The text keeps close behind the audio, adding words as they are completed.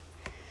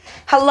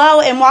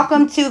Hello and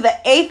welcome to the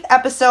 8th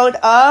episode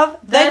of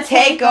The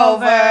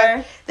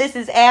Takeover. This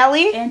is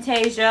Allie and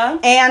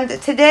Tajah. And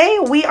today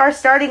we are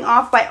starting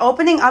off by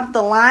opening up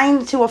the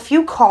line to a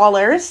few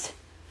callers.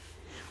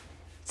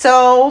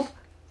 So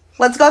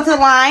let's go to the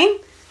line.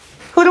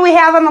 Who do we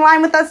have on the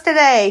line with us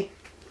today?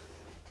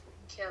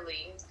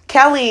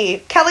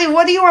 Kelly,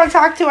 what do you want to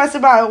talk to us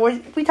about?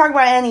 We talk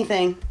about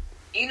anything.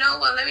 You know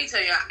what? Let me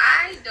tell you.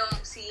 I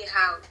don't see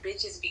how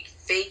bitches be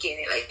faking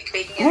it. Like,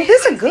 faking it. Oh,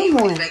 this is a good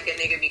one. Like a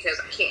nigga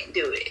because I can't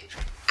do it.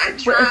 I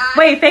try.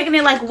 Wait, faking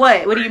it like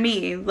what? What do you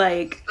mean?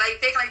 Like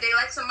fake like they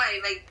like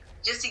somebody, like,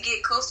 just to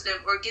get close to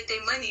them or get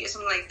their money or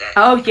something like that.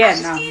 Oh, yeah, I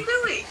just can't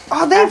do it.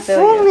 Oh, they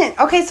fooling it.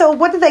 Okay, so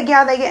what did they get?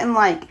 Are they getting,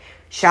 like,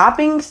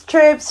 shopping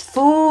trips,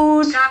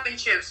 food? Shopping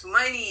trips,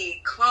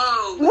 money,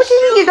 clothes. What do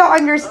you mean you don't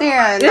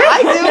understand?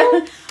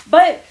 I do.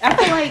 But I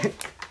feel like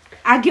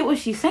I get what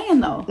she's saying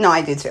though. No,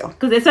 I do too.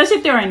 Because especially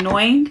if they're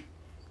annoying,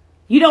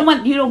 you don't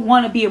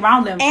want to be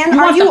around them. And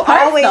are you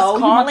always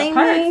calling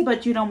me?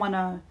 But you don't want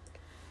to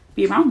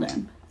be around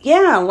them.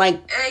 Yeah, like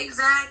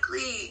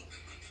exactly.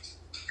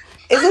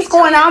 Is this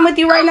going on with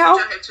you right now?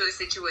 Jump into a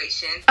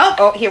situation.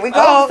 Oh, here we go.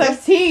 Oh, some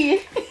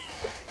tea.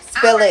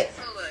 Spill it.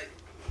 So look,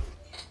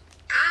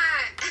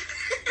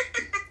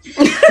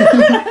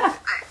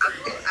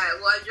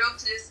 I drove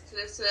to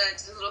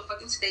this little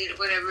fucking state or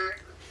whatever,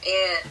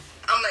 and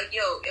I'm like,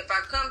 yo, if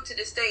I come to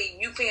the state,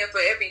 you paying for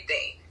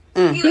everything.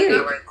 He like,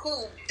 all right,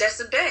 cool, that's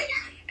a bet.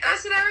 And I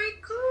said, all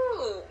right,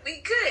 cool,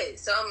 we good.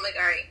 So I'm like,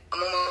 all right,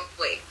 I'm on my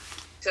way.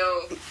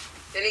 So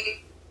the nigga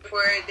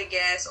for the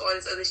gas, all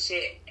this other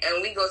shit,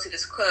 and we go to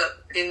this club.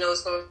 Didn't know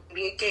it's gonna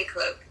be a gay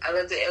club. I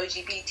love the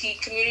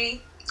LGBT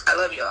community. I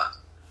love y'all,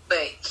 but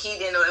he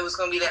didn't know it was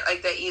gonna be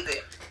like that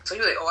either. So he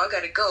was like, oh, I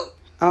gotta go.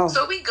 Oh.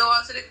 So we go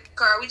out to the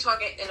car. We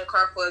talking in the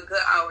car for a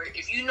good hour.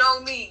 If you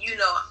know me, you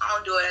know I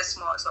don't do it that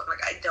small stuff. Like,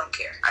 I don't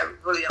care. I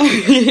really don't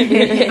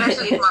care.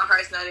 Especially if my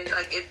heart's not in.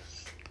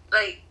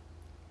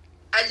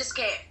 I just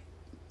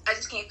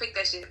can't fake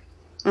that shit.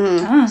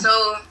 Mm-hmm. So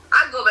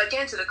I go back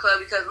into the club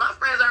because my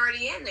friend's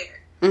already in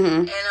there.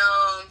 Mm-hmm.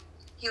 And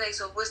he like,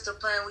 so what's the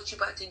plan? What you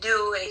about to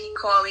do? And he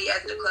called me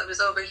after the club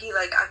is over. He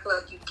like, I feel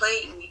like you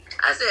played me.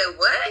 I said,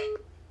 what?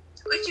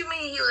 What you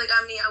mean? He was like,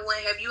 I mean, I want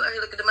to have you out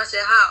here looking at them. I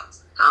said, how?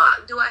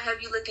 How do I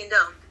have you looking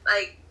dumb?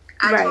 Like,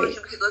 I told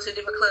you we could go to a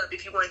different club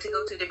if you wanted to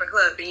go to a different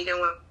club and you didn't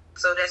want.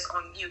 So that's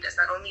on you. That's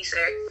not on me,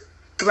 sir.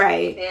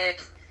 Right. And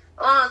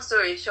long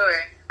story short,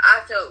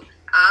 I felt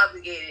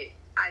obligated.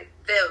 I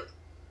felt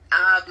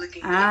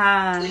obligated.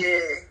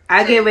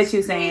 I get what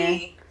you're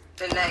saying.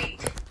 The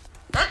night.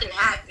 Nothing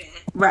happened.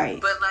 Right.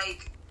 But,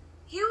 like,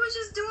 he was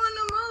just doing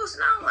the most.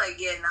 And I'm like,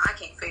 yeah, I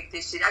can't fake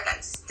this shit. I got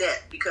to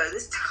step because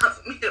it's time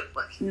for me to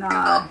fucking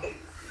go.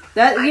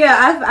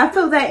 I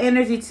feel that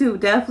energy too.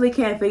 Definitely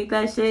can't fake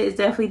that shit. It's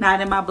definitely not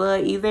in my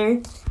blood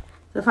either.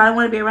 So if I don't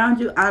want to be around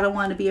you, I don't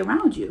want to be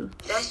around you.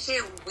 That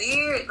shit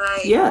weird.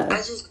 Like, yeah. I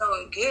just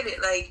don't get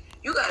it. Like,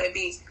 you gotta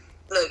be.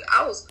 Look,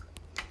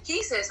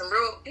 he said some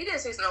real. He didn't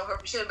say some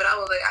hurtful shit, but I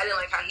was like, I didn't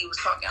like how he was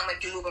talking. I'm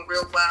like, you're moving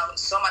real wild,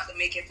 so I'm about to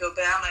make him feel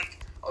bad. I'm like,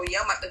 oh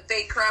yeah, I'm about to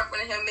fake cry in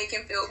front of him, make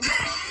him feel bad.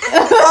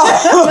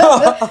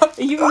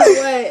 You know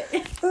what?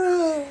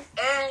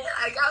 And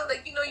like, I was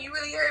like, you know, you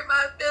really hurt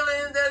my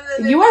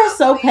feelings. You are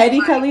so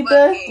petty,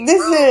 Kalita.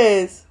 This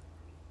is.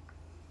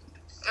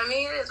 I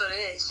mean, it is what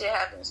it is. Shit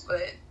happens,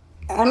 but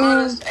I mean,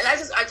 and I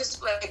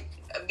just like,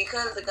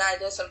 because the guy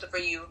does something for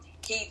you,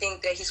 he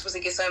think that he's supposed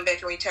to get something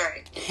back in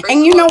return.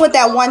 And you know what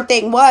that one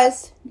thing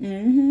was?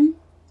 Mm-hmm.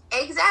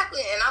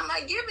 Exactly, and I'm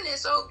not giving it,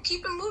 so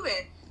keep it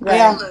moving. Right.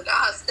 Yeah. Look,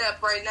 I'll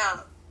step right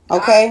now.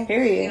 Okay.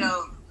 Period. You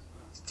know,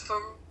 for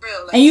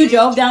real. Like, and you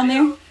drove down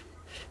there?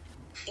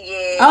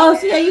 Yeah. Oh,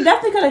 so yeah, you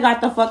definitely could have got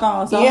the fuck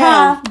on. So,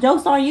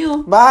 jokes on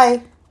you.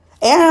 Bye.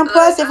 And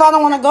plus, if I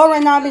don't want to go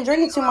right now, I've been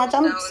drinking too much,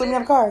 I'm sleeping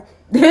in the car.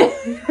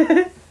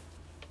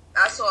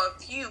 I saw a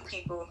few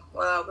people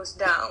while I was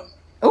down.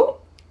 Oh.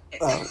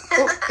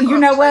 You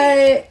know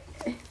what?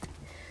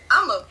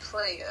 I'm a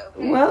player.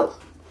 Well,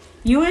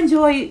 you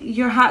enjoy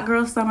your hot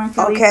girl summer.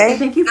 Okay.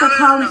 Thank you for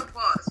calling. No,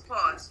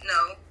 pause.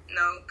 No,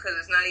 because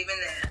it's not even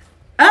that.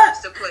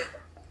 It's a player.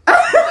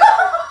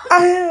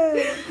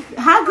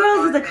 Hot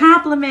girls is a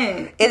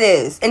compliment. It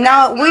is. And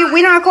now,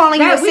 we're not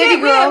calling you a city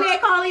girl. We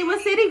ain't calling you a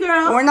city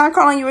girl. We're not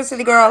calling you a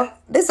city girl.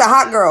 This is a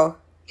hot girl.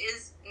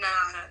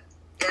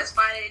 That's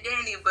fine and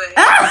dandy, but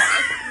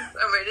I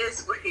summer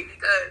this way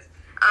because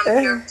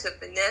I'm here to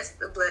finesse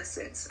the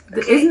blessings.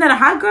 Okay? Isn't that a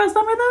hot girl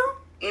summer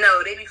though?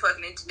 No, they be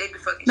fucking.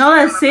 No,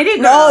 that's city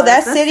girls. No,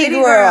 that's city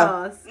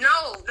girls. No.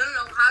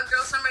 Hot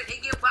girl summer, they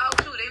get wild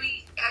too. They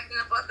be acting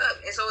the fuck up,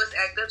 and so it's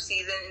act up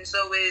season, and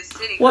so is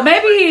city. Well,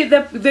 maybe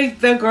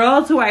the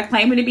girls who are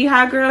claiming to be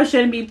hot girls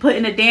shouldn't be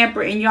putting a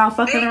damper in y'all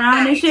fucking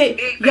around and shit.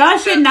 Y'all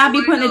should not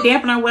be putting a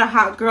damper on what a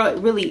hot girl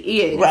really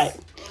is. Right.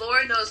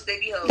 Lord knows they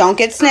be hoes. Don't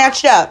get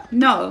snatched up.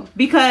 No,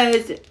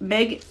 because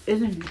Megan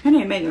isn't her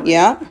name. Megan.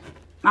 Yeah.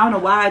 I don't know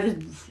why I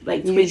just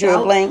like switch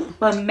out. Blank.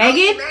 But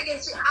Megan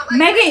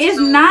is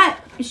not.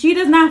 She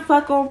does not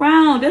fuck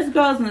around. This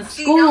girl's in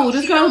school.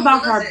 This girl's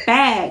about her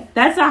bag.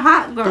 That's a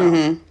hot girl.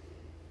 Mm-hmm.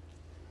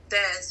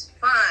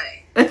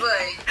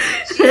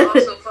 nigga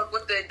also fuck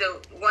with the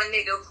one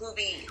nigga who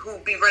be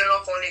running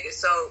off on niggas.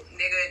 So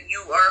nigga,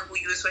 you are who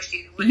you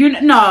associate with.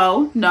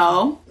 No.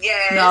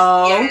 Yes.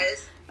 No.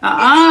 Yes.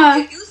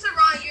 If you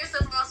surround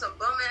yourself around some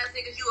bum ass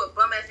niggas, you a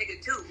bum ass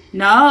nigga too.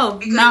 No,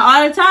 because, not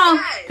all the time.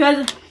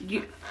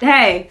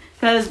 Yes.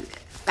 Cause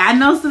I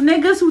know some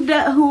niggas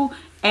who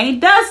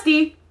ain't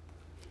dusty,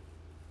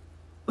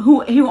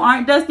 who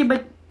aren't dusty,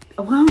 but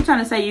what I'm trying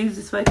to say, you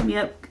just fucking me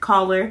up,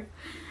 caller.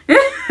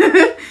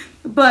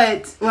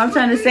 But what I'm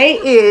trying to say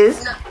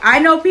is, I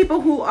know people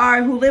who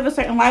live a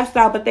certain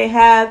lifestyle, but they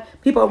have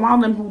people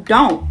around them who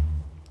don't.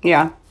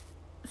 Yeah.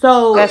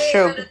 So that's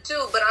true.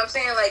 Too, but I'm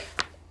saying like,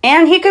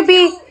 and he could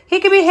be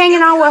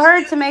hanging out with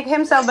her to make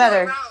himself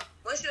better.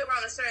 Once you're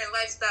around a certain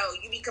lifestyle,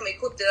 you become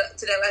equipped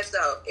to that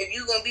lifestyle. If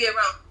you're gonna be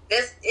around,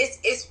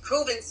 it's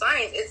proven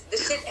science.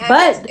 This shit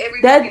happens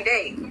every fucking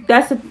day.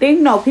 That's the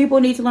thing, though. People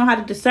need to learn how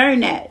to discern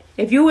that.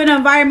 If you're in an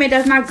environment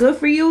that's not good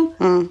for you,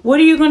 what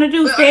are you gonna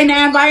do? Stay in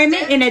that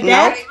environment and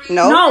adapt?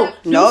 No.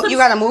 You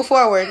gotta move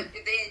forward. If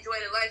they enjoy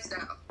the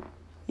lifestyle,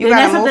 you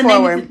gotta move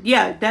forward.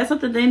 That's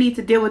something they need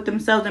to deal with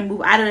themselves and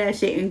move out of that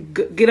shit and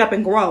get up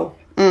and grow.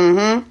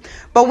 Mm-hmm.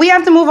 But we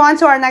have to move on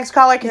to our next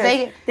caller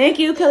because Thank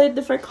you, Kelly,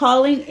 for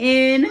calling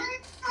in.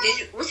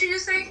 What you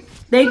just say?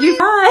 Thank you.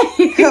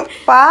 Bye.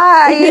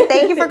 Bye.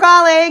 Thank you for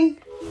calling.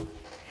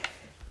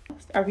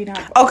 Are we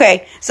not?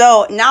 Okay,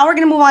 so now we're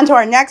gonna move on to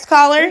our next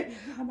caller.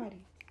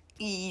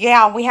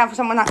 Yeah, we have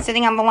someone not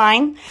sitting on the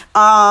line.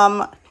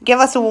 Give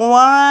us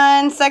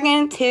 1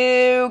 second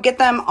to get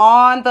them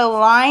on the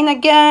line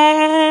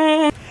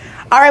again.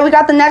 All right, we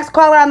got the next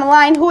caller on the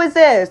line. Who is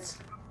this?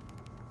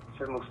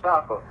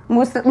 Mustafa.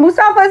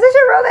 Mustafa, is this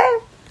your real name?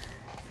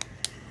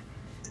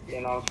 You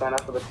know what I'm saying?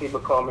 That's what the people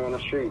call me on the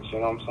streets. You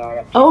know what I'm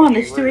saying? Oh, on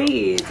the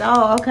streets.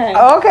 Oh, okay.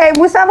 Okay,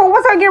 Mustafa,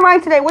 what's on your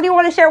mind today? What do you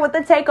want to share with the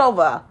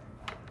takeover?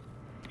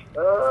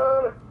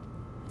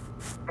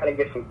 Gotta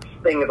get some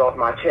things off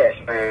my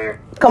chest, man.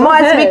 Come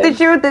on, speak the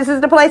truth. This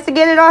is the place to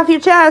get it off your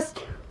chest.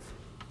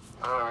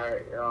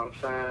 Alright, you know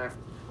what I'm saying?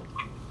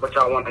 What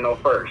y'all want to know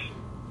first?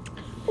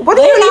 What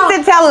do you need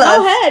to tell us?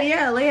 Go ahead,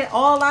 yeah, lay it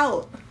all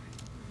out.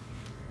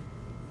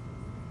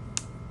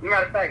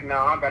 Matter of fact, no,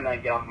 I got nothing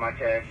to get off my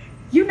chest.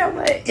 You know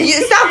what? You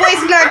stop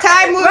wasting our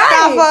time,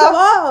 Mustafa. Right,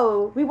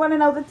 whoa, we want to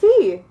know the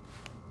tea.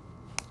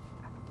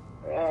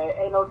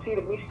 Ain't no tea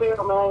to be spilled,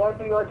 man. Y'all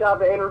do your job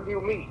to interview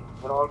me.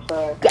 You know what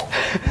I'm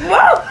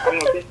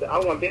saying? I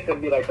want this to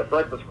be like the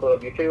Breakfast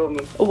Club. You feel me?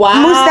 Wow.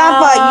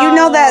 Mustafa, you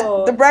know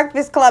that the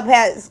Breakfast Club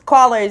has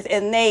callers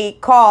and they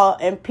call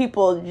and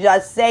people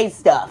just say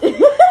stuff.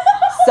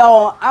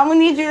 So I'm gonna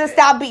need you to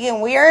stop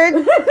being weird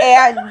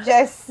and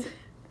just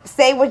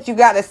say what you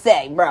gotta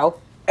say, bro.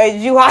 Are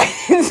you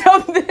hiding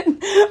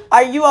something?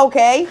 Are you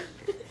okay?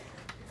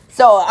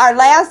 So our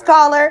last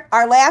caller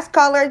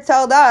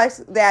told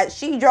us that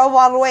she drove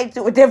all the way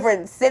to a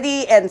different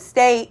city and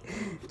state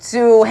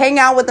to hang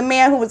out with a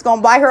man who was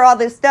gonna buy her all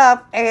this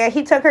stuff, and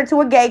he took her to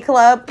a gay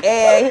club,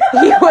 and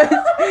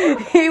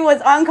he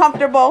was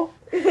uncomfortable,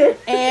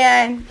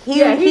 and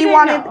he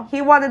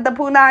wanted the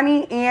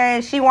punani,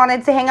 and she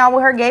wanted to hang out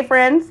with her gay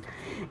friends,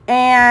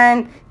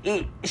 and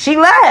she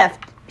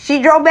left.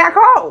 She drove back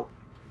home.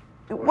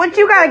 What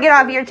you gotta get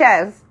off your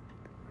chest?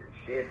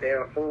 Shit,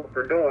 damn fool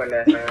for doing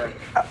that, man.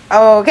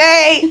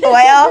 Okay,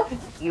 well,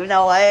 you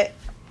know what?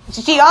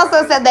 She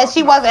also said that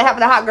she wasn't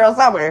having a hot girl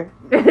summer.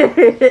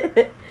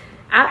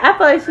 I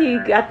thought she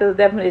got those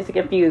definitions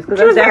confused because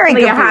She was very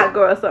definitely a confused. hot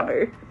girl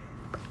summer.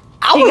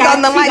 I was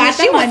on the line and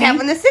she was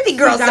having a city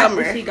girl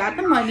summer. She got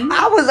the money.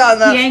 I was on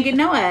the. She ain't getting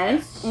no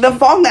ass. The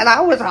phone that I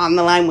was on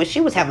the line with,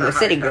 she was having a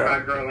city girl.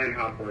 Hot girl and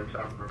hot boy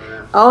summer,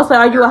 man. Oh, so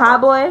are you a hot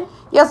boy?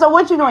 Yeah. So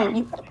what you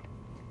doing?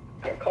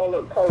 Call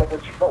it what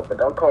you want, but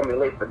don't call me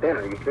late for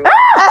dinner. You feel?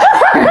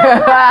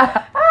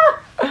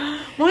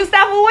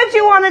 Mustafa, what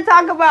you want to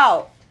talk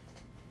about?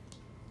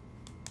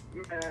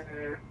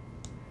 Man,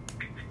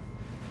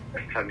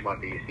 let's talk about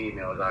these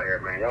females out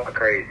here, man. Y'all are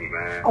crazy,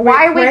 man.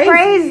 Why are we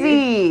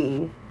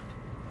crazy?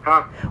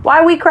 Huh? Why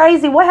are we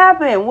crazy? What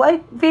happened?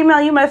 What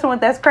female you messing with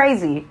that's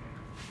crazy?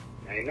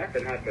 Ain't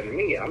nothing happened to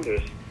me. I'm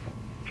just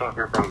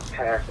talking from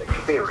past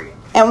experience.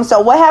 And so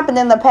what happened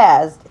in the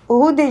past?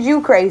 Who did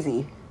you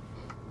crazy?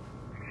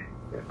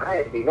 I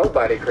ain't see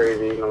nobody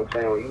crazy, you know what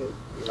I'm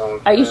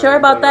saying? Are you sure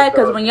about that?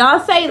 Because when y'all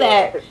say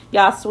that,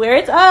 y'all swear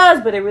it's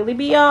us, but it really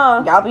be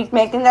y'all. Y'all be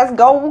making us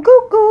go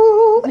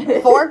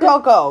cuckoo for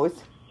cocos.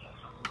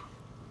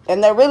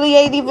 And there really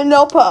ain't even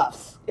no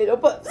puffs. Ain't no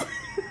puffs.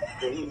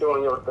 When you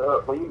doing your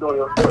stuff?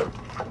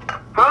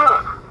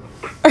 Huh?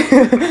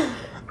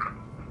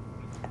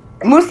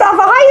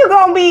 Mustafa, how you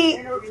gonna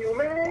be? You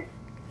man?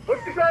 What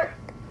you say?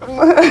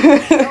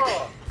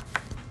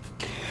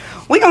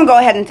 We're gonna go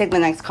ahead and take the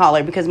next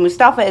caller because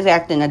Mustafa is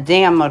acting a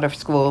damn mother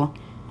school.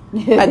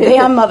 A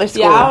damn mother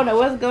school. Yeah, I don't know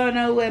what's going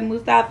on with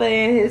Mustafa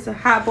and his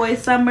hot boy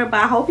summer, but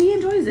I hope he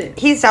enjoys it.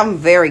 He sounds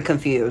very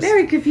confused.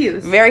 Very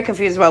confused. Very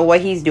confused about what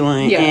he's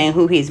doing and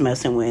who he's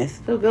messing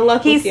with. So good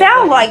luck. He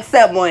sounds like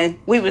someone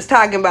we was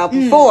talking about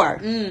before.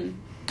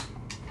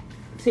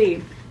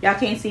 See, y'all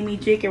can't see me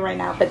drinking right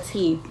now, but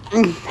tea.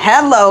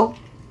 Hello.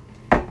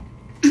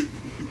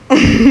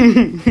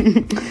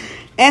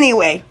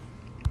 Anyway.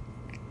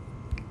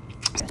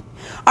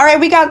 All right,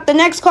 we got the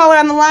next caller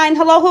on the line.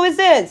 Hello, who is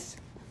this?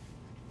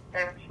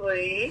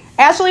 Ashley.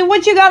 Ashley,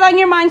 what you got on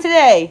your mind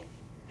today?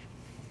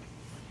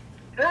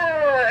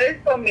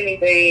 It's so many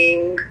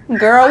things.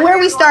 Girl, where are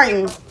we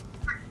starting?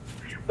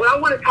 Well, I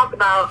want to talk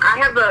about, I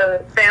have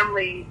a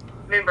family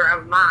member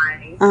of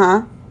mine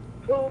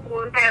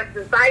who has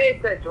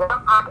decided to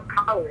drop out of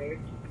college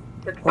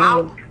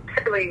without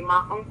telling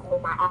my uncle,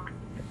 my aunt.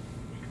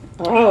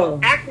 Oh.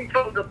 Actually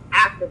told them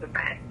after the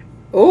fact.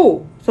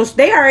 Oh, so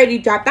they already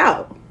dropped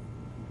out.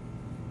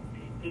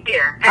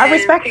 Yeah. And I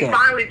respect she it.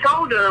 finally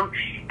told him,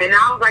 and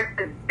I was like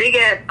this big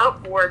ass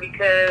uproar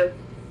because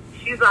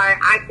she's like,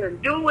 I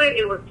couldn't do it.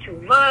 It was too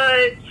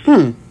much.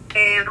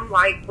 And I'm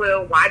like,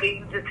 well, why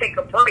didn't you just take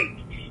a break?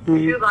 And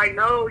she was like,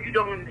 no, you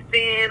don't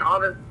understand all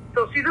this.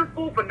 So she's in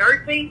school for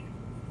nursing,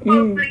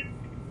 mostly.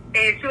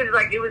 And she was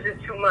like, it was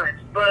just too much.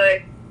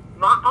 But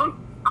my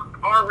uncle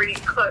already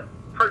cut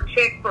her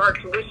check for her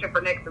tuition for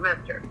next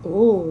semester.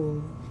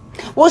 Ooh.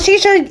 Well, he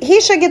should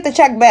get the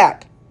check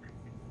back.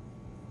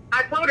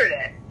 I told her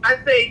that. I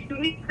said, you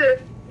need to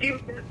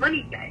give this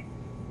money back.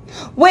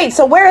 Wait,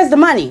 so where is the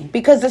money?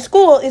 Because the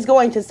school is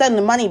going to send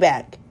the money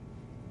back.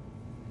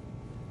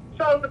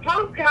 So the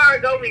post how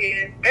it goes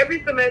is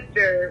every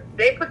semester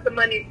they put the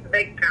money into the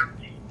bank account,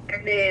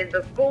 and then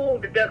the school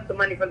deducts the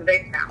money from the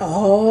bank account.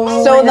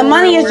 Oh. So the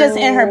money is just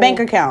in her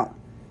bank account.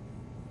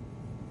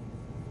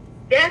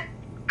 Yes,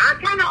 I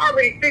kind of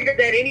already figured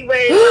that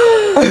anyway.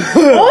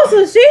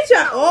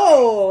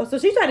 So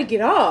she tried to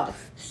get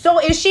off. So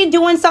is she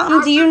doing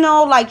something, do you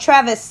know, like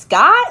Travis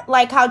Scott?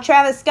 Like how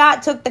Travis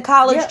Scott took the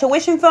college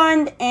tuition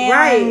fund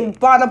and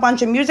bought a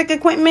bunch of music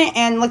equipment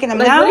and look at him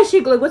now? What is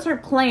she, what's her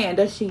plan?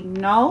 Does she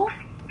know?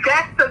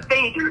 That's the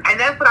thing, and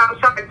that's what I was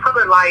trying to tell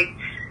her. Like,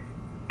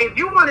 if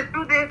you want to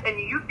do this and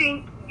you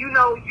think, you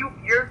know,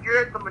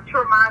 you're at the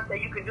mature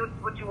mindset, you can do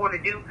what you want to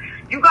do,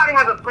 you got to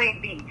have a plan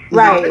B.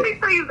 Right. So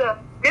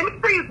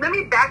let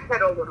me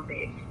backpedal a little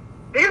bit.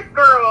 This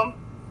girl,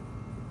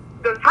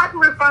 the type of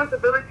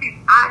responsibilities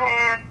I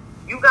have,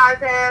 you guys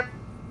have,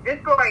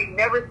 this girl ain't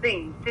never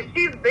seen. Since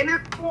she's been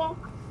in school,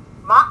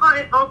 my aunt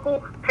and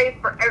uncle pays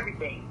for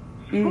everything.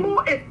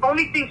 School is the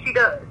only thing she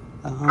does.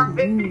 Her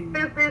business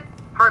expenses,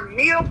 her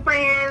meal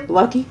plans,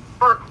 Lucky.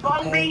 her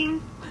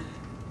clothing,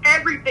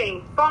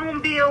 everything.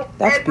 Phone bill,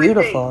 That's everything.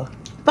 beautiful.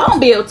 Phone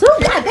bill too?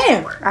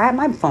 Goddamn.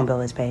 My phone bill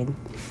is paid.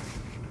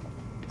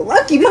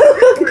 Lucky.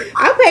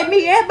 I paid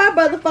me and my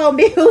brother phone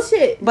bill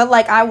shit. But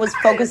like I was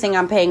focusing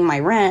on paying my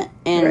rent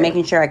and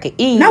making sure I could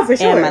eat. No, for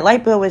sure. And my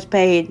light bill was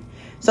paid.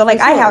 So like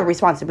I have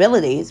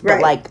responsibilities,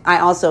 but like I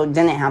also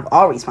didn't have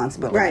all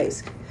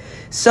responsibilities. Right.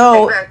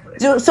 So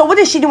so what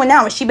is she doing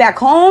now? Is she back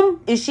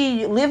home? Is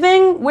she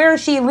living? Where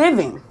is she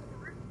living?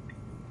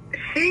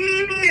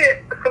 She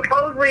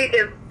supposedly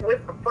is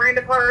with a friend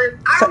of hers.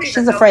 So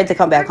she's afraid to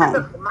come back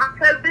home. My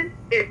cousin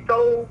is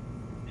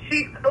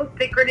she's so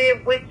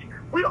secretive, which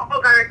we all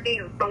got our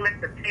things don't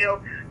have to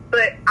tell.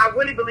 But I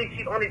really believe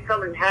she's only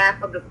telling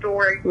half of the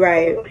story.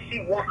 Right. What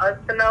she wants us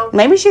to know.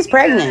 Maybe she's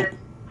pregnant.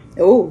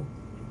 Ooh.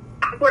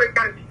 I swear to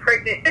God, she's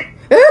pregnant.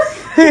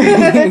 You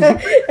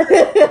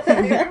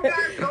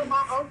guys know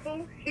my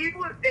uncle? He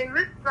was in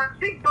this.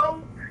 She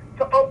goes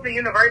to Oakland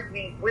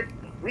University with.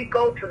 We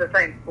go to the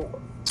same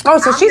school. Oh,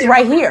 so she's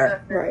right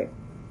here. Right.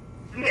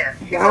 Yeah,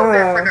 she goes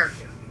there for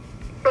nursing.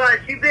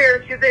 But she's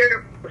there. She was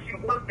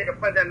there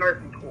for the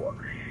nursing school.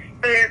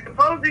 And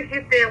supposedly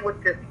she's there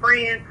with this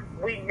friend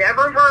we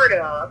never heard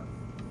of.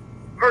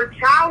 Her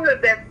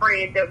childhood best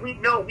friend that we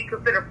know, we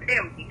consider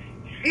family.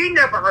 She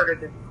never heard of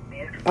this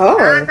man. Oh.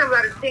 9 times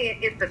out of 10,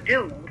 it's a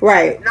dude.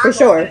 Right, for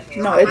sure.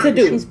 No, it's a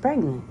dude. She's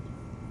pregnant.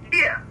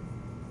 Yeah.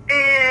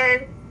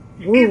 And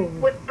he's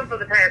with them for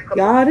the past couple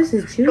Y'all, this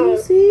is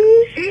juicy.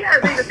 So she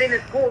hasn't even been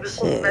in school this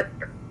whole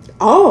semester.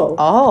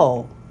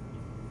 Oh.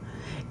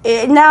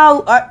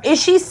 Now, is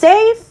she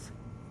safe?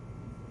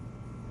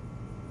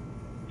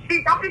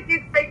 She told me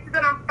she's safe. She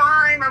said, I'm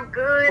fine. I'm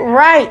good.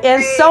 Right.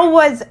 And so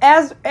was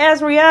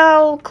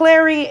Azriel,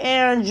 Clary,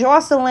 and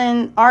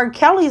Jocelyn are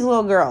Kelly's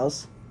little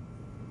girls.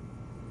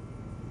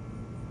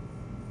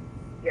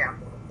 Yeah.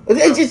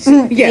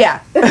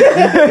 Yeah.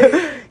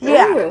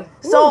 Yeah.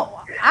 So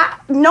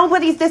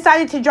nobody's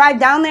decided to drive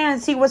down there and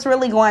see what's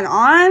really going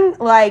on?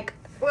 Like...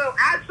 Well,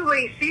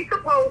 actually, she's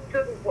supposed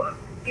to,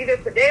 either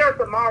today or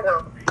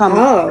tomorrow, come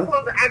she's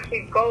supposed to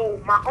actually go.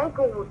 My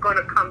uncle was going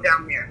to come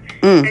down there.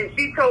 And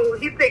he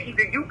said,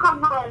 either you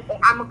come home or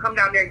I'm going to come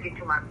down there and get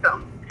you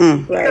myself.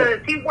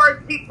 Because he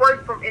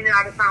works from in and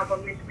out of town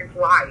from Michigan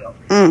to Ohio.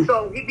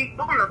 So he be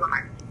going a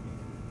lot.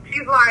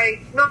 She's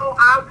like, no,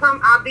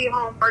 I'll be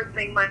home first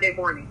thing Monday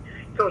morning.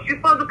 So she's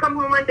supposed to come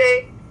home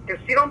Monday. If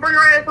she don't bring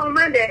her ass on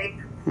Monday,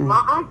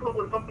 my uncle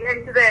was going to be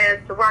heading his ass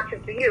to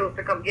Rochester Hills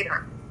to come get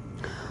her.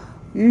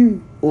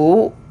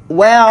 Oh,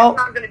 well. It's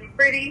not going to be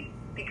pretty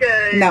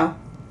because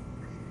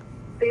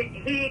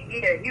he's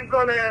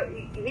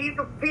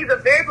a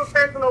very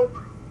professional.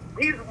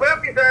 He's well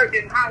reserved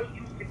in how he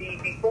used to be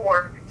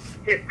before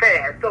his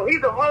past. So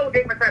he's a whole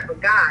different type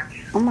of guy.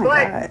 Oh my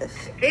gosh.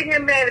 Getting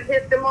him mad and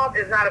pissed him off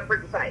is not a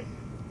pretty sight.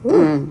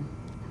 Mm.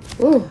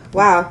 Ooh,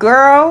 wow.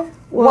 Girl,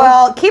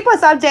 well, keep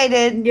us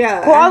updated.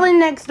 Yeah. Call in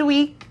next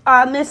week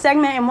on this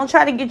segment, and we'll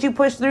try to get you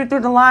pushed through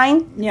the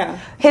line. Yeah.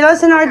 Hit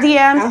us in our DMs.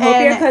 I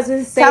hope your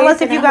cousin's safe. Tell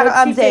us if you got an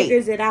update. She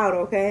figures it out,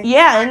 okay?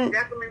 Yeah, I and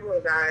definitely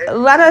will, guys.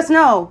 let us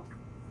know.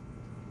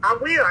 I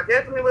will. I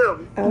definitely will.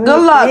 Oh,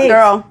 Good luck, thanks.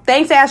 girl.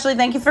 Thanks, Ashley.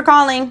 Thank you for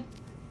calling.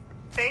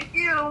 Thank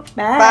you.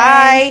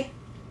 Bye.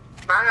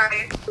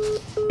 Bye.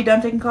 You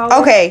done taking calls?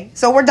 Okay,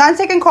 so we're done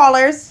taking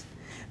callers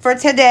for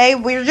today.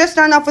 We're just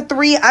starting off with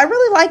 3. I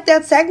really like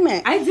that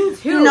segment. I do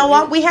too. You know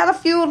what? We had a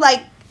few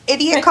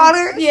idiot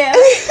callers. Yeah.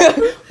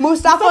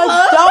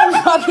 Mustafa,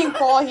 don't fucking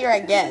call here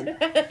again.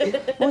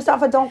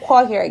 Mustafa, don't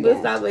call here again.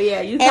 Mustafa,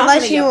 yeah. You Unless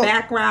talking in your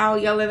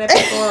background, yelling at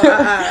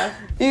people.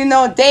 You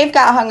know, Dave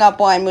got hung up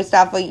on,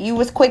 Mustafa. You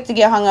was quick to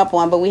get hung up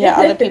on, but we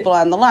had other people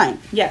on the line.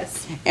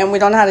 Yes. And we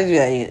don't know how to do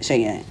that shit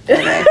yet.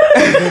 Okay.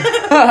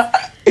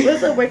 We're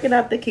still working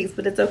out the kinks,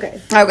 but it's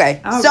okay. Okay.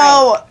 All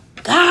so, right.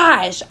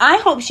 gosh, I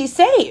hope she's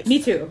safe.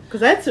 Me too.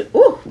 Because that's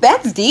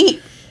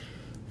deep.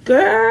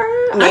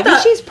 girl. Maybe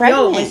she's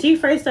pregnant. Yo, when she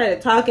first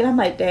started talking, I'm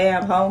like,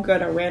 damn, homegirl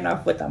done ran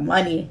off with the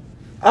money.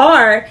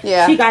 Or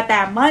she got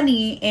that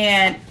money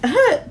and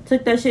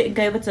took that shit and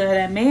gave it to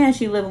that man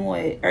she living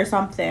with or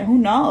something. Who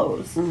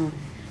knows? Mm.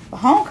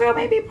 But homegirl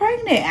may be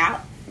pregnant.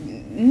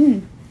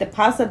 The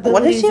possibility.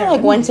 What if she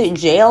went to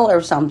jail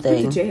or something?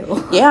 Went to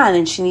jail. Yeah, and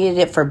then she needed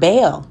it for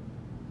bail.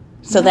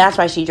 So that's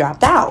why she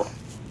dropped out.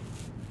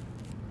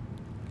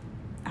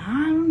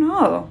 I don't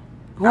know.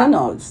 Who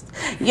knows?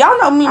 Y'all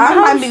know me. My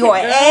mind be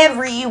going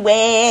everywhere.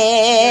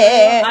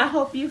 I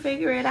hope you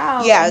figure it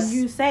out. Yes. And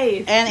you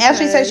safe. And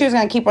Ashley said she was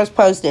going to keep us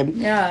posted.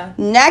 Yeah.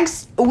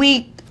 Next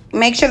week,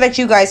 make sure that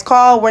you guys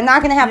call. We're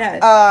not going to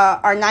have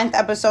our 9th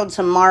episode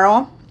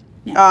tomorrow.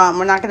 Yeah.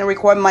 We're not going to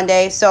record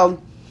Monday.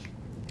 So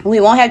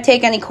we won't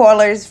take any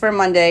callers for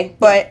Monday.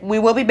 But we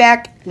will be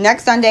back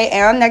next Sunday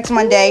and next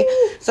Monday.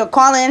 Woo. So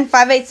call in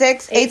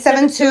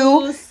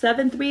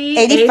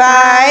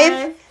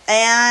 586-872-7385.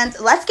 And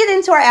let's get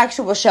into our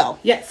actual show.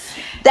 Yes.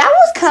 That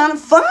was kind of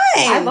fun.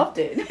 I loved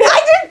it.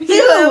 I did too.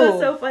 It was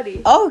so funny.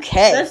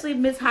 Okay. Especially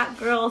Miss Hot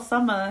Girl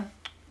Summer.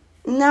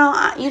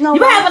 No, you know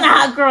you having a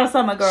hot girl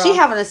summer, girl. She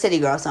having a city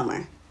girl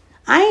summer.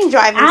 I ain't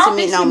driving to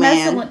meet no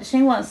man.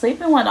 She wasn't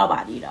sleeping with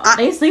nobody, though.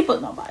 They sleep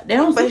with nobody. They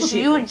don't sleep with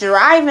people. But you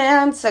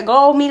driving to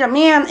go meet a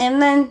man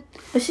and then...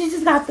 But she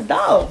just got the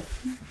dough.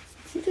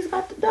 You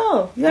gotta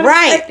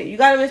respect it. You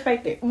gotta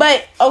respect it.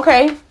 But,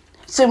 okay...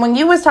 So when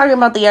you was talking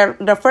about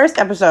the first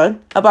episode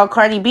about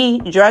Cardi B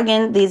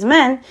drugging these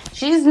men,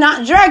 she's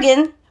not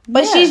drugging,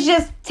 but she's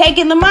just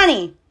taking the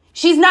money.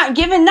 She's not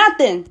giving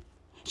nothing.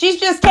 She's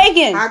just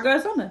taking. Hot girl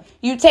summer.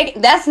 You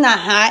take. That's not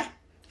hot.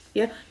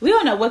 Yeah, we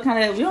don't know what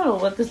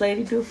this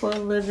lady do for a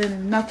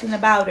living. Nothing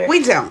about her.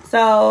 We don't.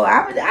 So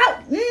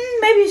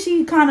maybe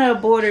she kind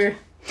of border.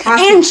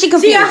 And she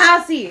confused. She a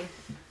hossy.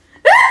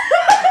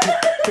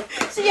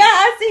 She a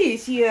hossy.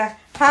 She a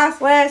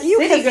hot/city You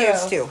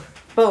confused girl. too.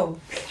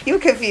 Boom. You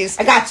confused.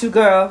 I got you,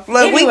 girl. Look,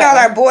 anyway. We got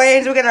our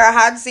boys. We got our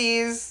hot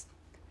C's.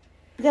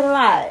 We got a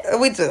lot.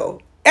 We do.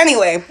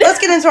 Anyway, let's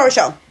get into our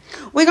show.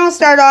 We're going to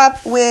start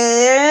off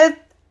with...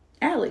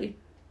 Allie.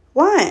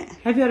 What?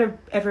 Have you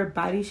ever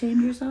body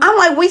shamed yourself? I'm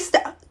like,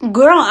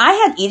 girl,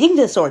 I had eating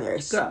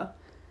disorders. Girl,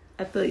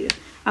 I feel you.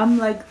 I'm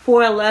like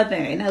 4'11",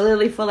 and I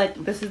literally feel like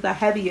this is the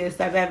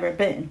heaviest I've ever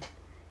been.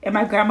 And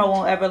my grandma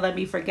won't ever let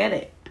me forget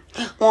it.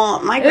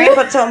 Well, my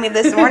grandpa told me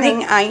this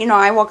morning,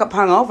 I woke up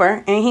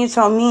hungover, and he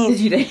told me... Did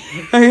you did?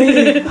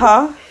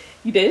 Huh?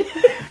 You did?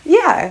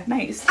 Yeah.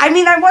 Nice. I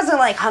mean, I wasn't,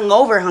 like,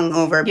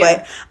 hungover,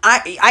 but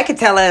I could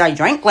tell that I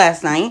drank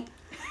last night.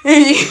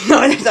 You know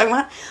what I'm talking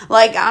about?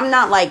 Like, I'm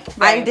not, like,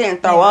 I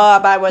didn't throw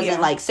up. I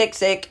wasn't, like,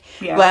 sick.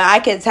 Yeah. But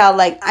I could tell,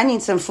 like, I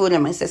need some food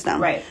in my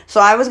system. Right.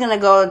 So I was going to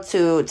go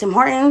to Tim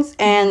Hortons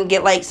and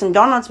get, like, some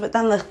donuts, but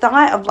then the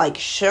thought of, like,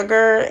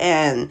 sugar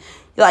and...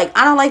 Like,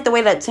 I don't like the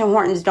way that Tim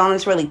Hortons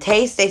donuts really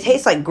taste. They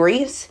taste like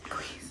grease.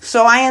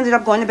 So I ended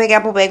up going to Big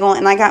Apple Bagel,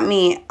 and I got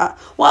me...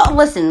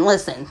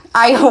 listen.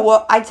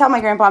 I tell my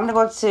grandpa I'm going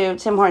to go to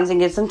Tim Hortons and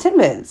get some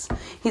Timbits.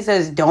 He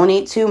says, don't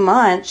eat too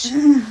much.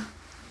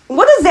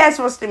 What is that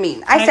supposed to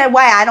mean? I said,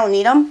 why? I don't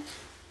need them?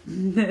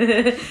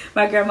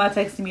 My grandma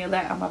texted me a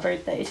lot on my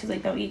birthday. She's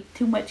like, don't eat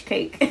too much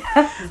cake.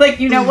 It's like,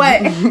 you know what?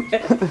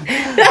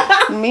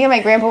 Me and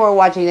my grandpa were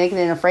watching Naked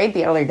and Afraid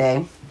the other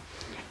day.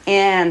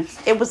 And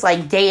it was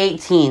like day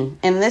 18.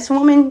 And this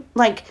woman,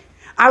 like,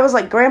 I was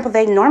like, Grandpa,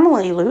 they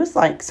normally lose,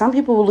 like, some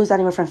people will lose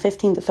anywhere from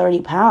 15 to 30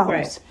 pounds.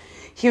 Right.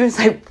 He was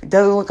like,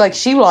 doesn't look like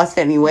she lost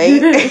any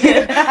weight.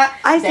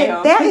 I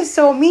said, that is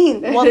so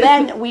mean. Well,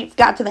 then we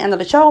got to the end of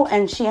the show,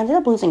 and she ended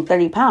up losing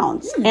 30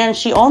 pounds. And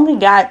she only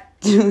got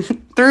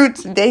through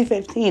to day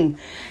 15.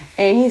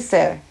 And he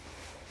said,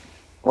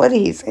 what did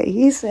he say?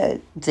 He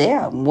said,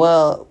 damn,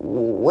 well,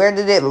 where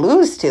did it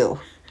lose to?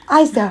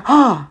 I said,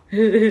 I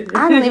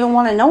don't even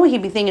want to know what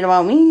he'd be thinking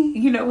about me.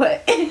 You know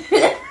what?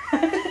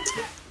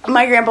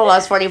 My grandpa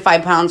lost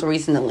 45 pounds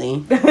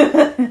recently.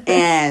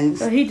 And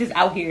so he just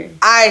out here.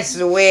 I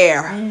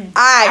swear.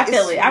 I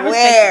feel it.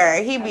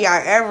 swear. He be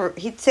on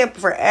he tipped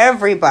for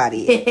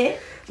everybody.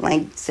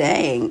 Like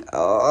saying,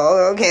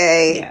 oh,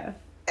 okay. Yeah.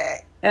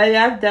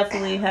 I've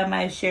definitely had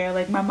my share.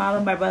 Like, my mom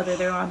and my brother,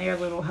 they're on their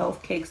little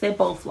health kicks. They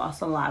both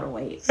lost a lot of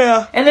weight.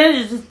 Yeah. And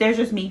then there's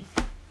just me.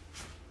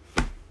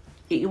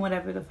 Eating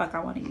whatever the fuck I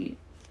want to eat.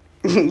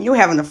 You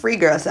having a free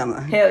girl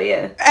summer. Hell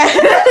yeah.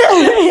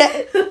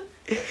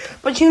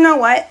 But you know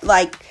what?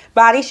 Like,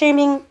 body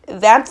shaming,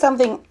 that's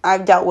something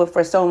I've dealt with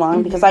for so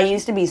long. Because I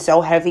used to be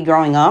so heavy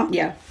growing up.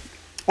 Yeah.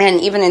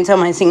 And even until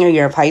my senior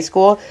year of high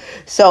school.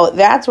 So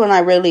that's when I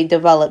really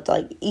developed,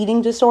 like,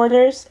 eating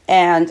disorders.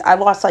 And I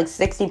lost, like,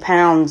 60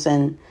 pounds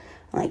in,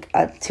 like,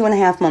 a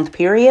 2.5 month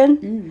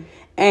period.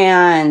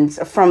 And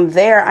from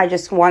there, I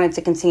just wanted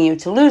to continue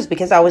to lose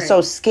because I was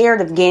so scared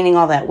of gaining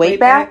all that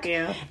weight back.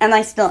 Yeah. And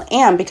I still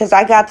am because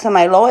I got to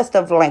my lowest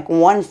of, like,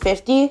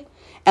 150.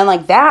 And,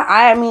 like, that,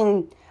 I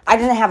mean, I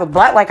didn't have a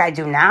butt like I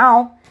do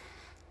now.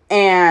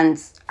 And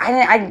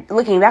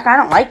looking back, I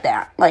don't like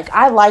that. Like,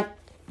 I like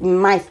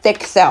my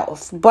thick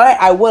self, but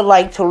I would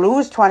like to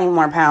lose 20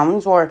 more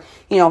pounds or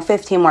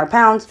 15 more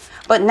pounds,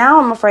 but now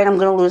I'm afraid I'm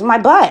gonna lose my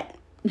butt.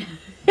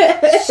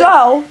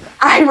 So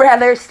I'd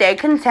rather stay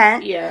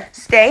content,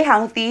 stay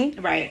healthy,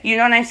 right? You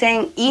know what I'm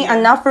saying? Eat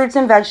enough fruits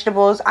and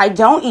vegetables. I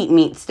don't eat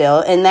meat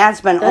still, and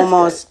that's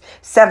almost good.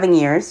 7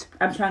 years.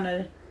 I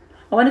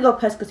want to go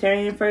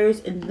pescatarian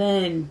first, and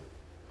then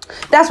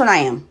that's when I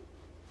am.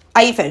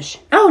 I eat fish.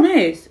 Oh,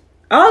 nice.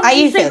 I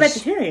eat fish.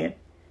 Vegetarian,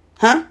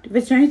 huh? Do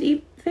vegetarians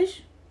eat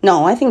fish?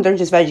 No, I think they're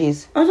just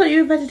veggies. I thought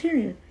you were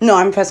vegetarian. No,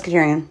 I'm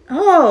pescatarian.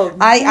 Oh,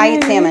 nice. I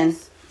eat salmon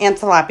and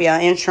tilapia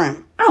and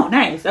shrimp. Oh,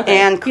 nice. Okay.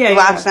 And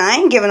lobster. Yeah. I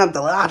ain't giving up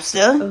the lobster.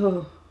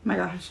 Oh, my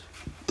gosh.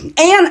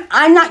 And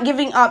I'm not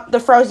giving up the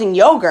frozen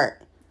yogurt.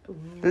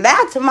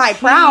 That's my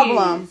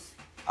problem.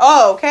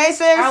 Oh, okay,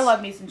 sis? I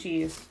love me some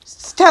cheese.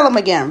 Tell them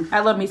again.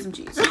 I love me some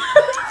cheese.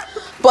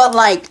 But,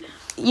 like,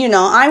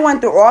 I went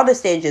through all the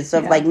stages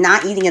of, like,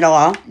 not eating at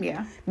all.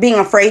 Yeah. Being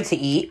afraid to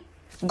eat.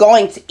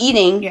 Going to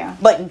eating,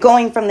 but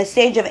going from the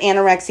stage of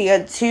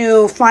anorexia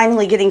to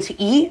finally getting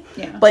to eat,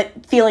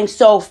 but feeling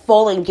so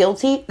full and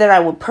guilty that I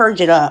would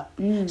purge it up.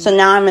 So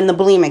now I'm in the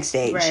bulimic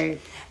stage.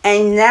 Right.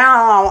 And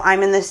now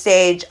I'm in the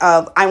stage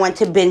of I went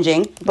to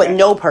binging, but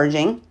no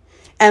purging.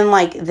 And,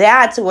 like,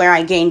 that's where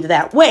I gained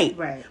that weight.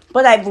 Right.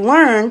 But I've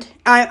learned,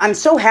 I'm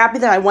so happy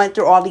that I went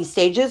through all these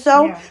stages,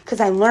 though, because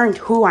I learned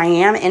who I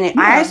am, and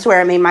I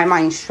swear it made my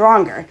mind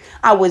stronger.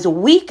 I was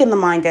weak in the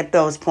mind at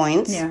those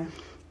points. Yeah.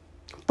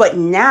 But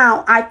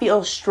now I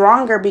feel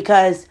stronger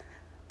because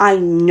I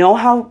know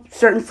how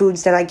certain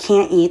foods that I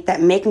can't eat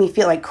that make me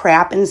feel like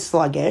crap and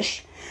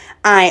sluggish.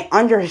 I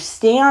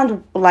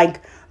understand,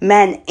 like,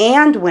 men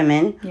and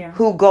women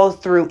who go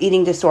through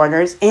eating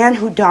disorders and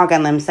who dog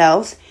on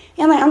themselves.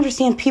 And I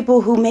understand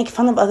people who make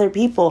fun of other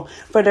people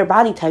for their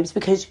body types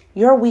because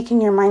you're weak in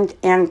your mind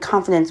and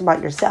confidence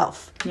about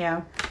yourself.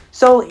 Yeah.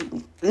 So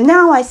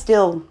now I'm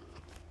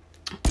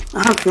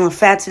feeling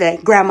fat today.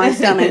 Grab my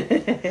stomach.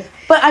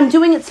 But I'm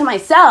doing it to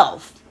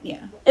myself.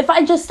 Yeah. If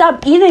I just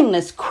stop eating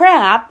this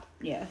crap,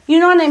 you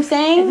know what I'm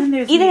saying?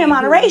 Eating in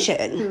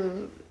moderation.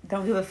 Who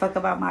don't give a fuck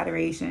about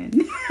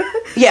moderation.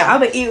 Yeah.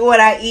 I'm going to eat what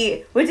I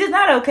eat, which is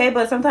not okay,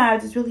 but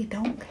sometimes I just really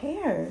don't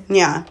care.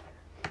 Yeah.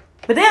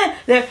 But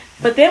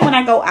then when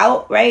I go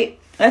out, right?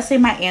 Let's say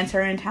my aunts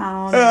are in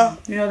town.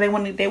 They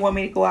want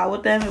me to go out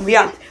with them. And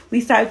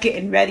we start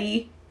getting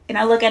ready. And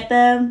I look at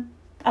them.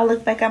 I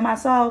look back at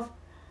myself.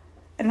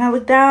 And I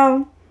look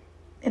down,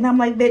 and I'm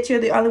like, bitch,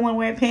 you're the only one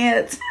wearing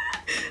pants.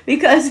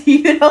 Because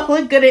you don't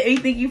look good at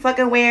anything you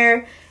fucking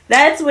wear.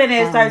 That's when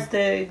it starts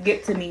to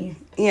get to me.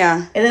 Yeah.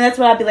 And then that's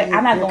when I'll be like,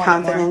 I'm not going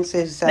confidence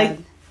anymore. Is like,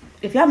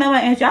 if y'all met my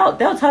aunts,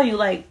 they'll tell you,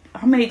 like,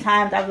 how many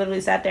times I've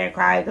literally sat there and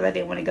cried because I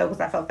didn't want to go because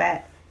I felt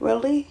fat.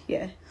 Really?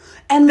 Yeah.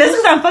 And this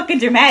is I'm fucking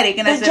dramatic.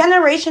 And the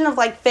generation of,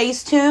 like,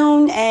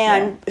 Facetune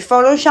and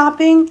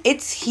Photoshopping,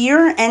 it's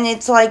here, and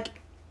it's like,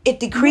 it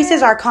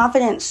decreases our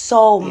confidence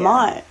so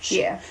much.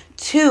 Yeah.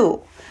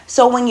 Too.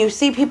 So when you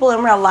see people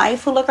in real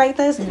life who look like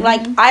this,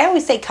 like, I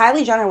always say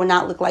Kylie Jenner would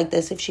not look like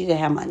this if she didn't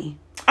have money.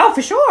 Oh,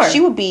 for sure.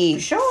 She would be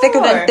thicker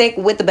than thick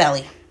with the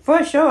belly.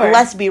 For sure.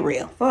 Let's be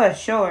real. For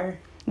sure.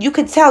 You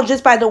could tell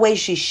just by the way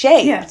she's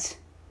shaped. Yeah.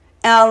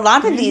 And a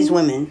lot of these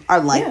women are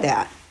like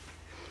that.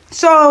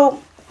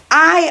 So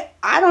I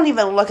don't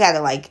even look at it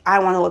like I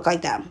want to look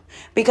like them.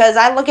 Because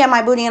I look at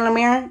my booty in the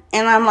mirror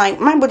and I'm like,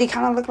 my booty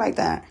kind of look like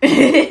that.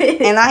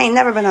 And I ain't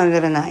never been under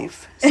the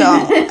knife. So,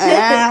 and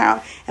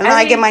then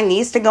I get my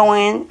niece to go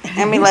in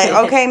and be like,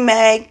 okay,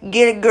 Meg,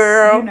 get it,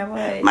 girl. You know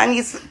what? My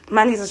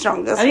niece is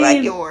strong just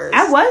like yours.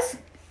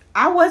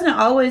 I wasn't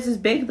always as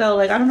big, though.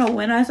 Like, I don't know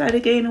when I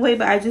started gaining weight,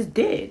 but I just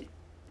did.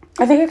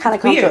 I think it kind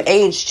of comes to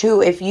age,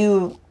 too. If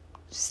you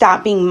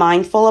stop being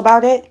mindful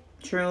about it.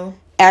 True.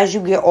 As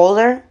you get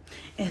older.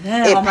 And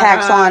then, it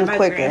packs on my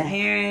quicker.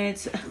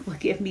 Grandparents would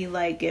give me,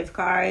 like, gift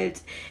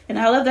cards. And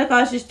I left that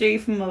across the street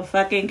from a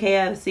fucking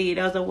KFC.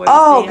 That was the worst thing.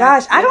 Oh,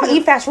 gosh. I don't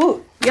eat fast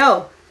food.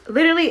 Yo,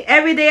 literally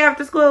every day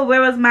after school,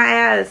 where was my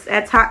ass?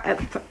 At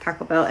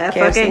Taco Bell. At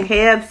fucking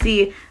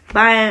KFC.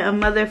 Buying a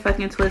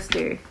motherfucking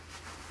Twister.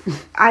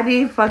 I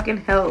need fucking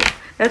help.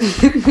 I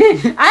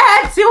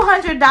had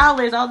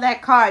 $200 on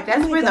that card.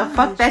 That's where the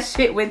fuck that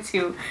shit went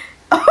to.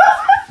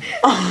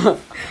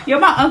 Yo,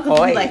 my uncle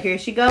was like, here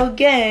she go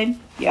again.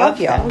 Yup,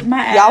 that was my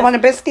ass. Y'all want a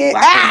biscuit?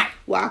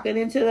 Walking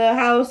into the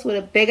house with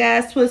a big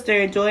ass Twister,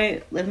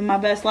 enjoying living my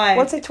best life.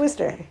 What's a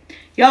Twister?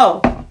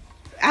 Yo,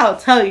 I'll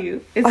tell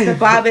you. It's the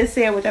bobbin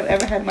sandwich I've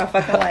ever had in my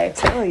fucking life.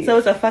 So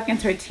it's a fucking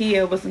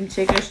tortilla with some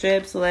chicken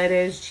strips,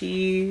 lettuce,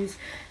 cheese.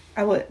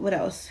 What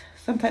else?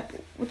 Some type.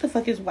 What the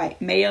fuck is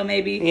white? Mayo,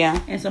 maybe. Yeah.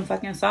 And some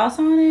fucking sauce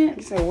on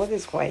it. So what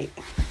is white?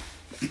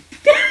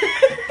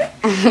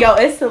 Yo,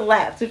 it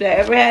slaps. If I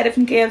ever had it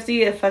from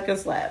KFC, it fucking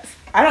slaps.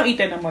 I don't eat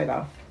that no more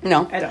though.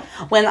 No, I don't.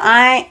 When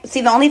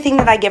the only thing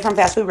that I get from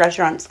fast food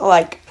restaurants,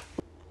 like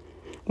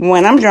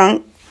when I'm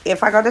drunk,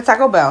 if I go to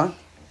Taco Bell,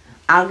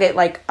 I'll get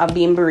like a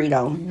bean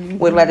burrito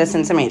with lettuce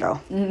and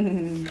tomato.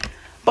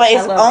 But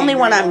it's only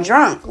when I'm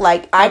drunk.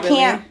 Like I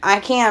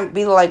can't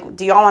be like,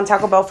 do y'all want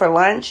Taco Bell for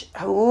lunch?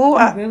 Ooh,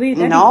 really?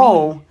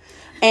 No.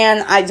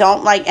 And I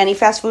don't like any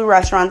fast food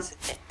restaurants.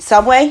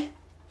 Subway,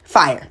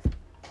 fire.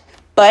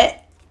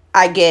 But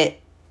I get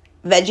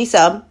veggie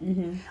sub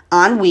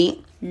on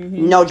wheat,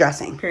 no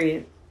dressing.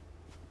 Period.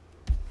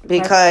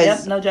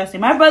 Because no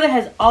dressing. My brother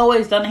has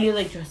always done it. He's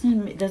like,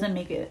 dressing doesn't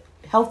make it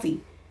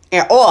healthy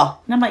at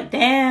all. And I'm like,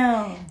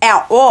 damn.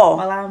 At all.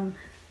 While I'm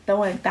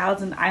throwing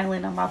Thousand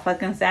Island on my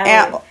fucking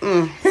salad.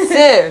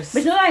 Sis. But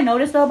you know what I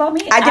noticed though about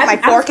me? I dip my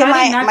fork in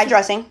my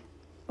dressing.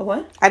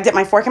 What? I dip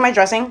my fork in my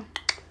dressing.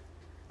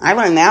 I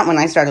learned that when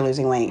I started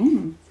losing weight.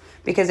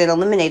 Because it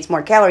eliminates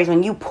more calories.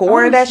 When you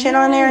pour that shit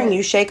on there and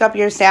you shake up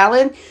your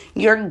salad,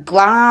 you're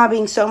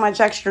globbing so much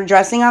extra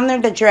dressing on there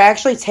that you're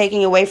actually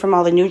taking away from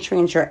all the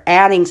nutrients. You're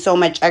adding so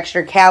much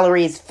extra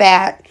calories,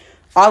 fat,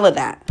 all of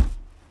that.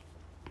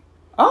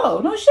 Oh,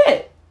 no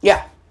shit.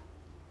 Yeah.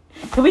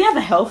 Can we have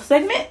a health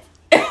segment?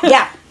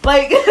 Yeah.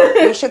 Like,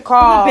 we should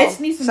call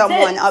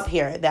someone tips up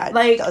here that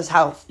does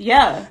health.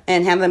 Yeah.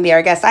 And have them be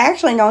our guest. I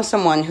actually know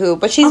someone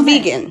but she's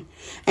vegan.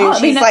 And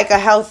she's like a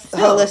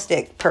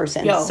holistic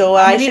person. So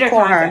I should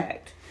call her.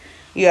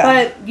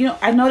 Yeah. But,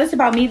 I noticed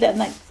about me that,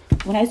 like,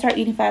 when I start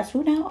eating fast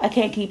food now, I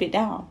can't keep it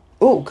down.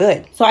 Oh,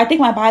 good. So I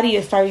think my body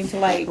is starting to,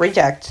 like...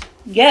 reject.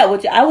 Yeah,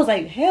 which I was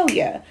like, hell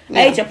yeah.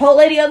 I ate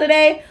Chipotle the other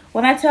day.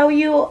 When I tell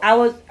you, I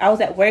was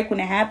at work when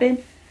it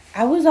happened.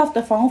 I was off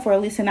the phone for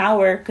at least an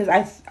hour because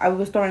I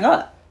was throwing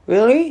up.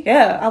 Really?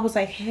 Yeah. I was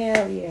like,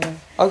 hell yeah.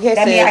 Okay,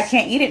 that means I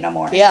can't eat it no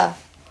more. Yeah.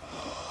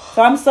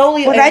 So I'm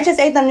slowly... But I just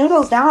ate the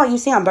noodles now. You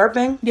see I'm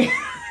burping. Yeah.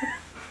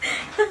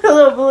 a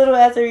little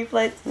acid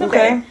reflex.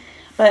 Okay.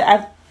 But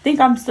I think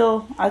I'm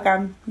still, like,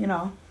 I'm,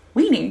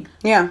 weaning.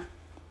 Yeah.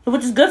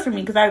 Which is good for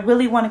me because I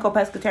really want to go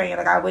pescatarian.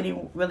 Like, I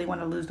really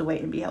want to lose the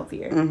weight and be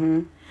healthier.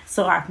 Mm-hmm.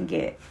 So I can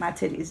get my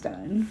titties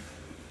done.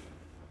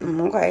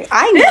 Okay.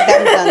 I need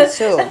them done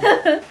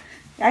too.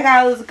 I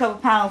gotta lose a couple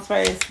pounds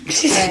first.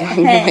 I'm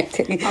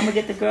gonna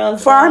get the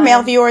girls. For our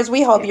male viewers,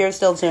 we hope you're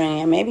still tuning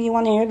in. Maybe you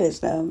want to hear this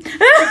though.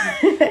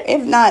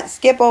 If not,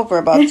 skip over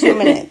about 2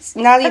 minutes.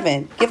 Not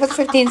even. Give us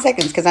 15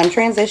 seconds because I'm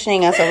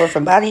transitioning us over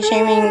from body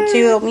shaming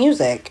to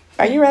music.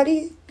 Are you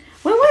ready?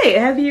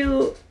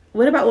 Wait.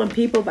 What about when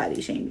people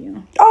body shame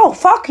you? Oh,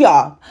 fuck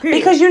y'all. Period.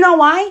 Because you know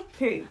why?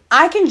 Period.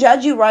 I can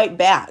judge you right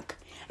back.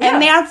 Yeah.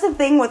 And that's the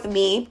thing with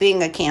me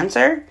being a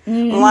Cancer.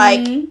 Mm-hmm.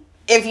 Like,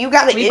 if you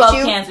got an issue... both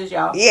Cancers,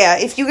 y'all. Yeah,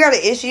 if you got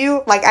an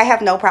issue, like, I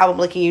have no problem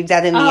looking you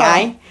dead in the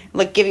eye.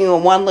 Giving you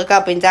one look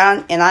up and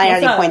down, and I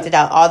already pointed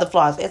out all the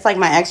flaws. It's like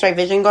my x-ray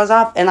vision goes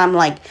off, and I'm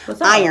like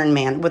Iron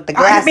Man with the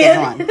glasses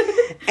on.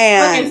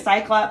 And fucking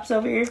Cyclops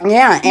over here.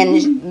 Yeah,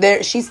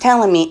 and she's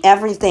telling me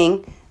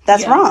everything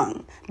that's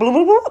wrong. Blah,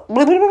 blah, blah,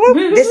 blah, blah, blah.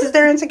 This is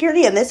their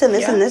insecurity, and this, and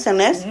this, and this, and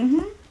this.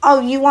 Mm-hmm.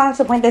 Oh, you wanted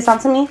to point this out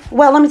to me?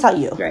 Well, let me tell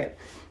you. Right.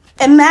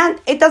 And that,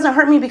 it doesn't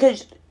hurt me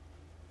because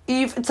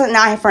it's an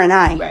eye for an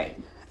eye.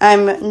 Right.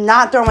 I'm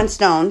not throwing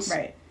stones.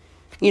 Right.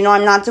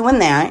 I'm not doing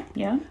that.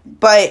 Yeah.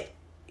 But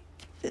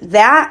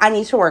that I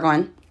need to work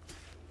on.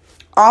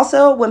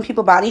 Also, when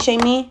people body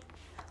shame me,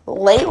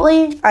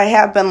 lately I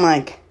have been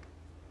like,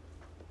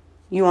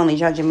 you only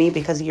judging me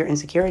because of your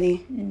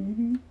insecurity.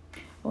 Mm-hmm.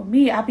 Well,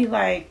 me, I'd be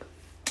like,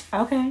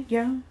 okay,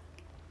 yeah.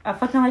 I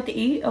fucking like to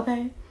eat,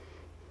 okay.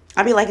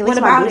 I'd be like, at least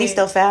my booty's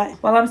still fat.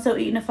 While I'm still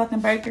eating a fucking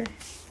burger.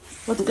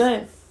 What's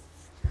good?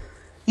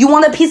 You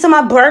want a piece of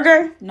my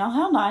burger? No,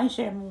 hell no. I ain't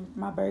sharing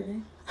my burger.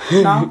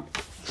 No.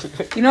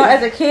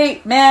 As a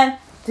kid, man,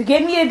 to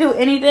get me to do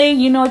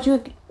anything,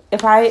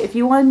 if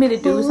you wanted me to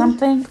do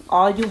something,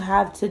 all you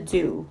have to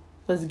do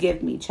was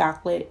give me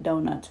chocolate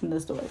donuts from the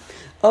store.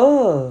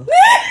 Oh.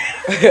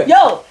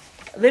 Yo,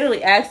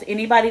 literally ask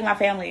anybody in my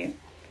family.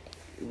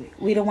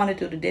 We don't want to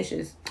do the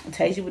dishes.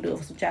 Tajah would do it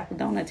for some chocolate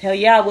donuts. Hell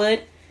yeah, I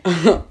would.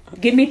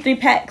 Give me 3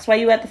 packs while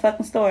you at the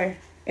fucking store.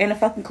 And a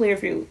fucking clear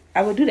fruit.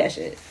 I would do that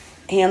shit.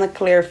 And a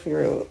clear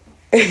fruit.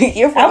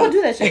 You're funny. I would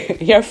do that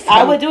shit. You're funny.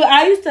 I would do it.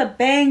 I used to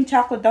bang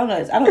chocolate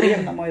donuts. I don't eat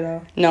them no more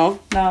though. No?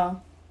 No.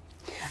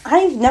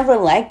 I've never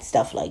liked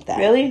stuff like that.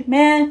 Really,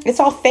 man? It's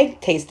all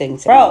fake tasting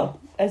to bro.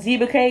 A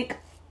zebra cake.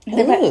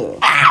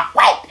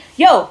 What?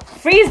 Yo,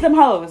 freeze them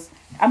hoes.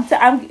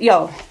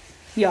 Yo.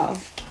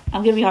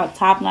 I'm giving y'all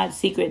top-notch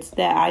secrets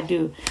that I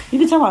do. You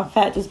can tell I'm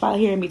fat just by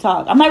hearing me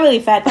talk. I'm not really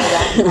fat, though,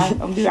 I'm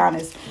gonna be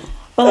honest.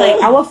 But,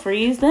 like, I will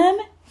freeze them.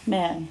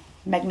 Man,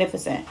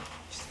 magnificent.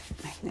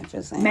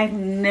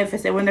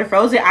 Magnificent. When they're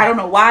frozen, I don't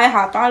know why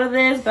I thought of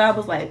this, but I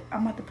was like,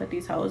 I'm about to put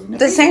these hoes in the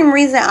freezer. Same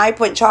reason I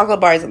put chocolate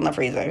bars in the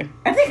freezer.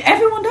 I think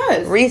everyone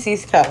does.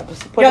 Reese's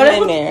Cups. Put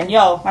them in there.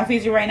 Yo, my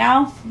freezer right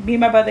now, me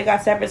and my brother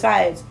got separate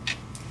sides.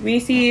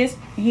 Reese's,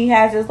 he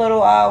has this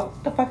little,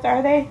 what the fuck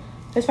are they?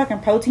 There's fucking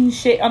protein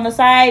shit on the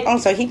side. Oh,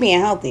 so he being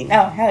healthy.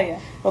 Oh, hell yeah.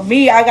 But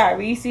me, I got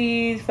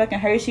Reese's, fucking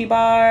Hershey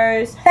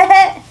bars.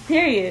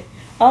 Period.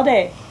 All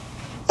day.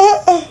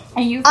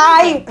 And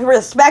I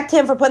respect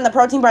him for putting the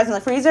protein bars in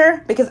the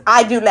freezer because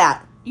I do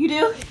that. You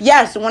do?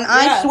 Yes. When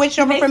I switched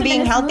over from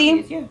being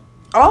healthy. Yeah.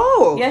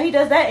 Oh. Yeah, he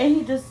does that and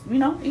he just,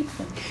 eats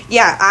them.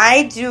 Yeah,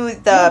 I do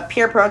the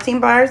pure protein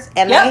bars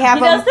and they have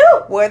them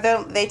where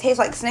they taste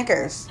like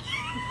Snickers.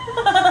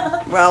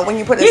 Bro, when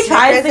you put the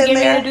Snickers in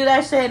there, to do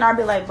that shit, and I'll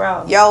be like,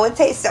 bro, yo, it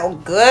tastes so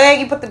good.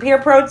 You put the pure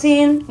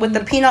protein with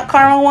the peanut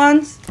caramel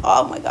ones.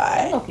 Oh my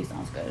god, okay,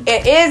 sounds good.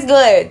 It is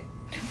good.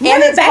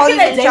 And it's back in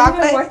the day we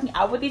were working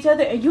out with each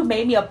other, and you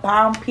made me a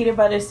bomb peanut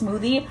butter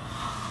smoothie.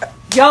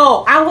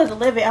 Yo, I was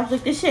living. I was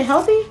like, this shit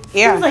healthy?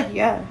 Yeah. I was like,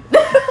 yeah.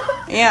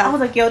 Yeah. I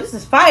was like, yo, this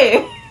is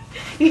fire.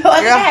 Yo,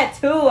 I had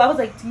two. I was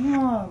like,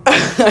 damn,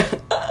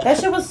 that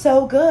shit was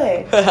so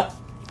good.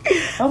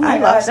 Oh my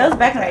god, that was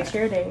back in my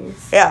cheer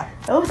days. Yeah.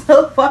 That was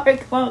so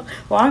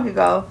long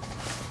ago.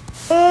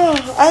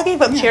 I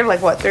gave up cheer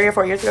like, what, 3 or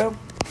 4 years ago?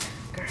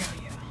 Girl,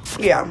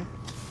 yeah.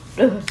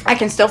 Yeah. I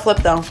can still flip,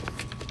 though.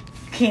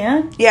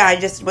 Can? Yeah, I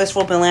just was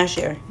flipping last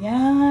year.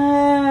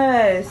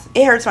 Yes.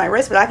 It hurts my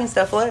wrist, but I can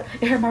still flip.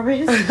 It hurt my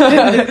wrist?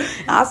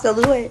 I'll still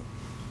do it.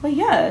 But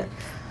yeah.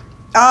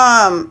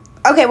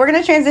 Okay, we're going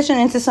to transition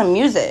into some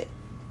music.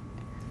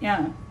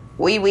 Yeah.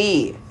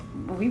 Wee.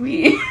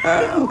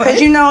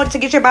 Because to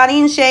get your body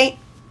in shape,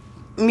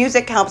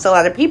 music helps a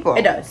lot of people.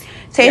 It does.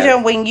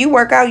 Tajah, when you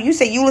work out, you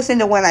say you listen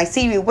to When I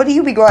See You. What do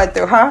you be going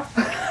through, huh?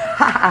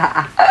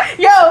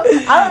 Yo,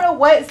 I don't know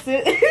what.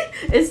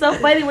 It's so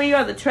funny when you're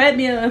on the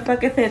treadmill and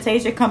fucking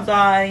Fantasia comes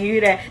on and you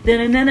hear that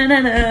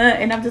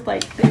and I'm just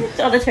like,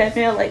 bitch, on the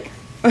treadmill, like,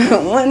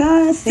 when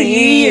I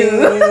see you.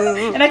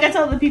 And I can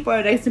tell the people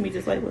are next to me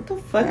just like, what the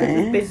fuck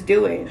is this bitch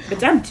doing?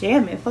 Bitch, I'm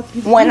jamming. Fuck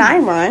you. When I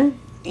run,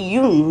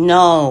 you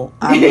know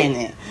I'm in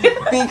it.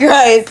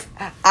 Because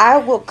I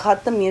will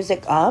cut the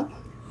music up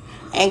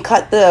and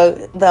cut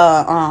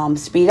the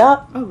speed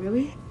up. Oh,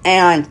 really?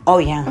 And, oh,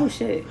 yeah. Oh,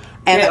 shit.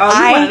 And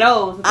yeah, one of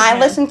those. I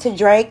listen to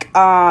Drake.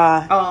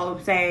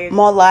 Same.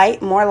 More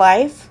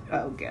Life.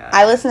 Oh, God.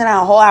 I listen to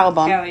that whole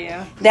album. Hell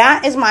yeah.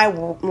 That is my,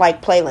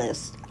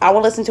 playlist. I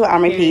will listen to it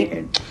on repeat.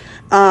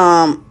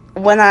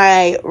 When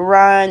I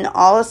run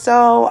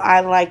also,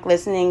 I like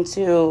listening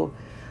to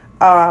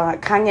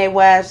Kanye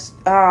West,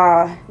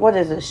 what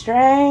is it?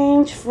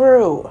 Strange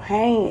Fruit.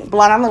 Hey,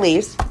 Blood on the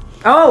Leaves.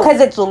 Oh.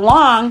 Because it's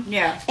long.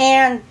 Yeah.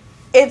 And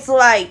it's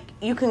like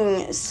you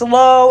can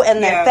slow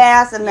and then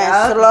fast and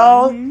then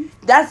slow. Mm-hmm.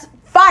 That's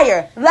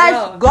fire.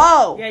 Let's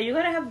go. Yeah, you're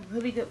going to have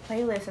really good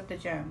playlists at the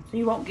gym so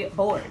you won't get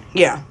bored.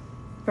 Yeah.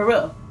 For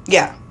real.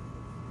 Yeah.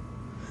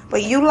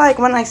 But you like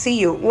When I See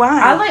You.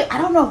 Why? I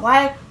don't know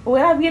why. But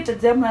when I be at the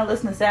gym and I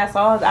listen to sad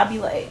songs, I be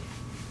like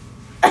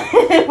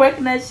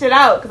working that shit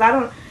out. Because I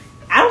don't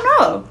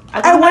know.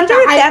 I wonder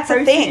if that's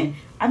a thing.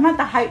 I'm not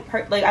the hype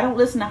like, I don't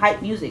listen to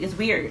hype music. It's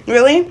weird.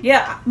 Really?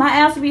 Yeah. My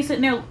ass would be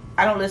sitting there.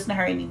 I don't listen to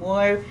her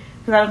anymore.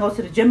 Because I don't go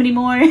to the gym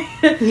anymore.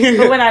 But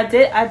when I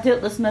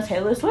did listen to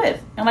Taylor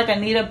Swift. And like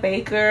Anita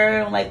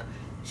Baker. And like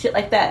shit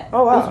like that.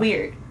 Oh, wow. It was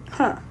weird.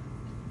 Huh.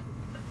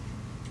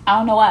 I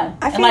don't know why.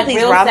 I feel like these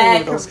ramen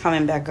noodles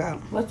coming back up.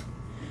 What?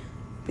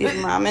 These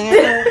ramen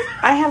noodles?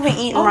 I haven't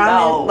eaten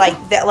ramen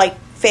like that, like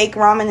fake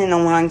ramen in a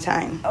long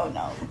time. Oh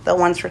no. The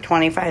ones for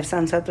 25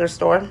 cents at their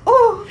store.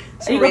 Oh,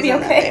 are you gonna be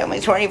okay? They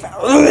only 25.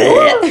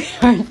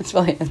 I'm just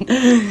playing.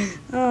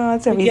 Oh,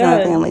 it's a reason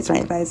they only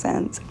 25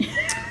 cents.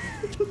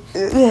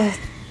 Yeah,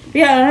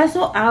 and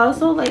I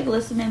also like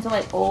listening to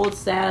like old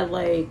sad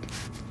like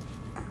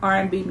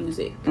R&B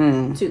music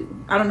too.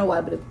 I don't know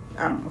why, but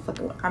I don't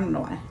know. I don't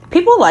know why.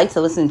 People like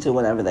to listen to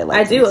whatever they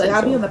like. I do. Like,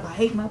 I'll be on the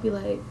bike and I'll be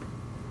like,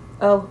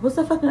 "Oh, what's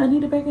the fucking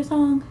Anita Baker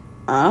song?"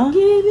 Huh?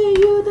 Giving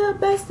you the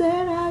best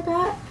that I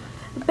got,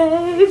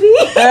 baby.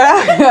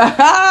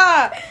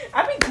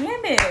 I be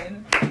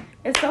jamming.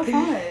 It's so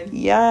fun.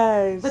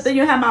 Yes. But then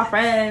you have my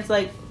friends,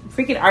 like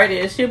freaking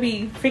artists. She'll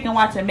be freaking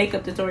watching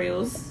makeup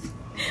tutorials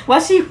while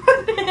she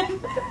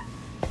running.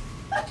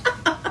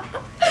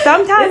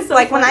 Sometimes, so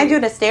like funny. When I do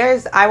the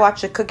stairs, I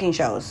watch the cooking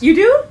shows. You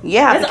do?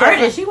 Yeah. As an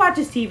artist, she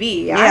watches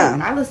TV. Yeah.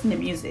 I listen to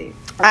music.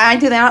 I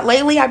do that.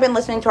 Lately, I've been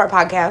listening to our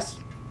podcast.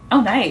 Oh,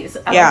 nice.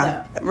 I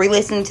love that.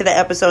 Re-listening to the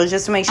episodes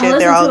just to make sure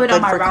they're all good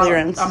for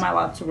clearance. On my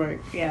route to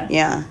work,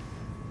 Yeah.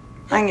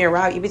 On your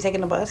route, you be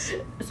taking the bus?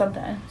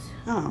 Sometimes.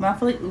 Oh. I'm not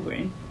fully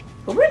Ubering.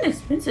 But we're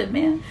inexpensive,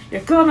 man.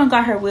 Your girl don't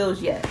got her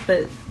wheels yet,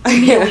 but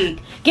give me a week.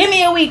 Give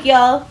me a week,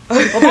 y'all.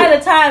 Well, by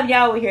the time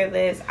y'all will hear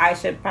this, I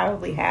should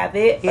probably have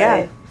it.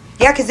 Yeah.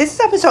 Yeah, because this is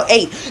episode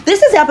 8.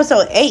 This is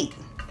episode 8.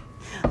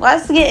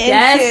 Let's get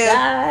into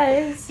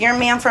guys. Your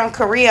man from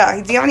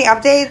Korea. Do you have any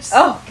updates?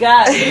 Oh,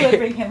 God. You would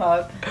bring him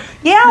up.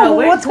 Yeah, no,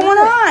 what's going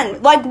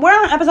on? Like, we're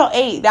on episode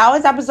 8. That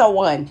was episode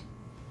 1.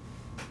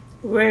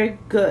 We're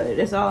good.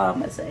 That's all I'm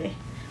going to say.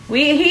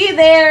 He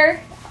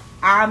there.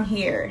 I'm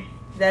here.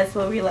 That's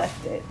where we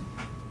left it.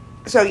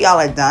 So y'all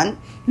are done?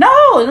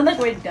 No, it's not like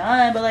we're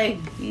done, but like,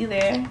 he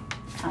there.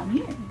 I'm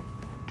here.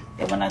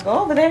 And when I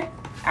go over there,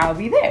 I'll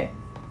be there.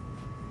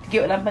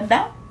 Get what I'm putting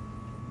down?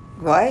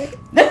 What?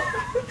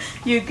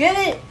 You get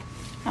it?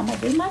 I'm gonna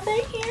do my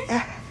thing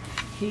here.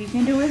 He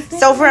can do his thing.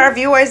 So for our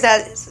viewers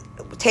that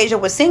Tajah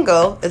was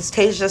single, is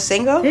Tajah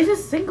single?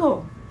 Tajah's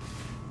single.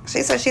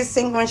 She said she's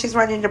single and she's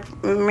ready to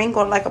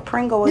mingle like a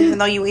Pringle, even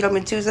though you eat them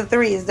in 2s and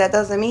 3s. That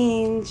doesn't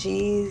mean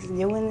she's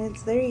doing it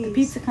 3s. The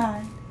pizza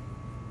kind.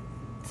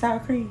 Sour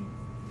cream.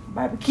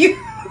 Barbecue.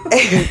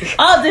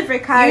 All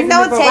different kinds. You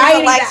know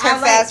Tajah likes her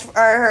fast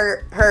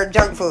or her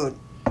junk food.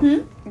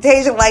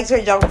 Tajah likes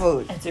her junk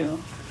food. I do.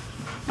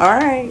 All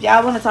right.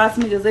 Y'all want to talk to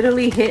me? Just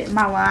literally hit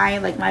my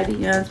line, like my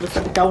DMs, with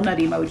some donut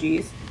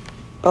emojis.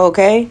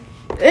 Okay.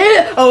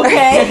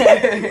 Okay.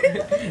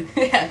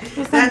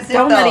 That's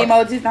donut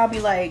emojis, and I'll be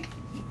like,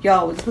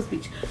 yo, it's supposed to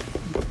be.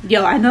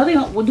 Yo, I know they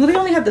don't. Do they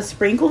only have the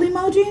sprinkle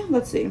emoji?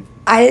 Let's see.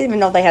 I didn't even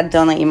know they had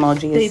donut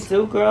emojis. They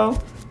do,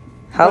 girl.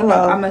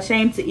 Hello. I'm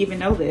ashamed to even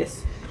know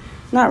this.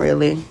 Not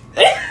really.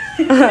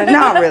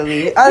 Not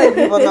really. Other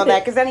people know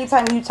that because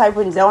anytime you type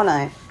in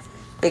donut,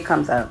 it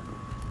comes up.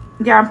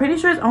 Yeah, I'm pretty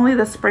sure it's only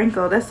the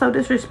sprinkle. That's so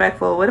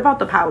disrespectful. What about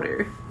the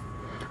powder?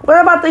 What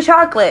about the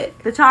chocolate?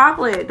 The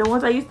chocolate. The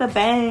ones I used to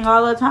bang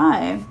all the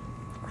time.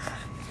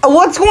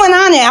 What's going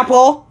on,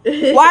 Apple?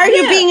 Why are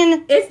you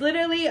being... It's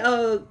literally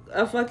a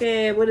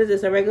fucking... What is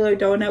this? A regular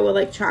donut with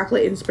like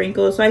chocolate and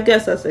sprinkles. So I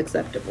guess that's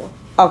acceptable.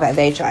 Okay,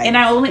 they tried. And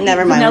I only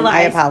Never eat mind. vanilla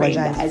I ice apologize.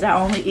 cream, guys. I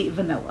only eat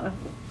vanilla.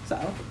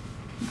 So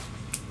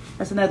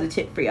that's another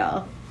tip for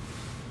y'all.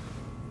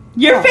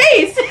 Your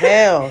face.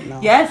 Hell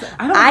no. Yes,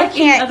 I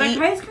can't eat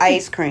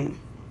ice cream.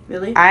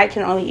 Really? I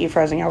can only eat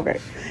frozen yogurt.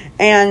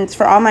 And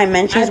for all my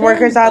Menchie's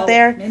workers out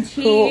there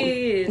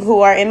who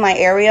are in my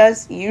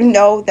areas, you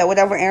know that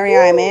whatever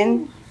area I'm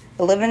in,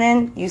 living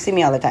in, you see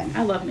me all the time.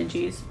 I love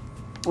Menchie's.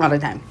 All the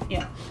time.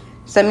 Yeah.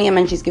 Send me a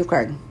Menchie's gift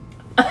card.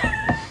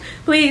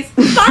 Please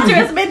sponsor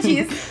us,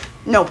 Menchie's.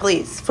 No,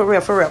 please. For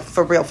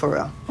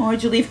real.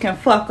 Orange leaf can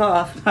fuck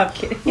off. I'm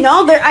kidding.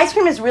 No, their ice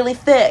cream is really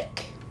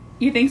thick.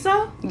 You think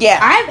so? Yeah.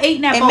 I've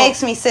eaten that. It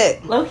makes me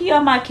sick. Low key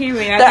on my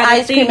keyring. The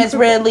ice cream is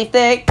really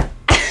thick.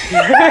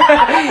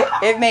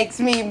 It makes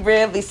me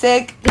really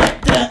sick.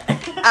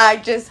 I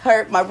just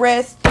hurt my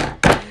wrist.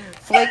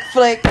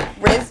 Flick,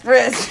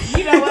 wrist.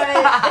 You know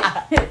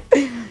what?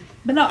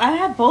 But no, I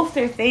have both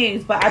their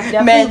things, but I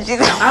definitely...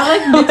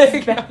 I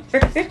like better.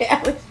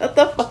 Shut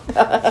the fuck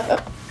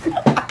up.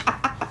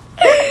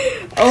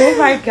 Oh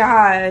my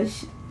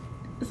gosh.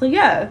 So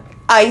yeah.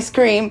 Ice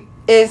cream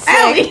is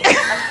sick.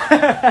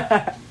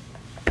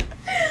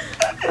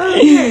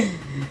 Okay.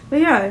 But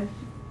yeah.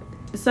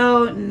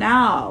 So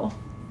now,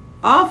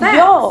 all facts.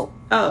 Yo.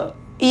 Oh.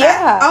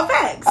 Yeah. All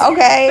facts.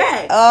 Okay.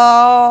 Facts.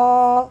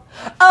 Facts.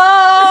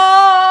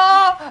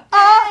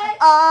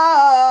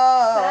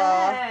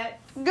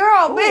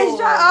 Girl, bitch,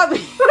 shut up.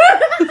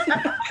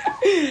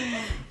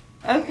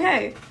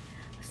 Okay.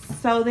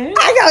 So there's...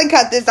 I gotta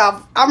cut this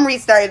off. I'm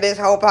restarting this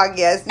whole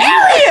podcast.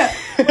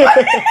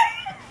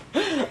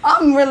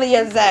 I'm really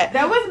upset.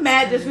 That was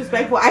mad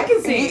disrespectful. I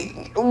can see.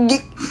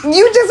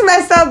 You just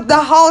messed up the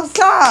whole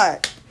song.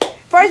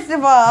 First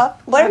of all,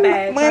 learn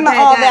the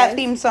All That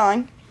theme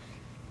song.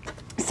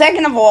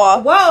 Second of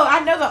all, whoa, I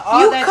know the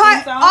All That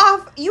theme song.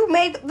 Off. You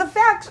made the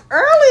facts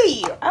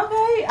early.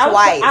 Okay,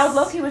 Twice. I was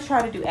low-key was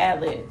trying to do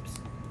ad-libs.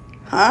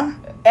 Huh?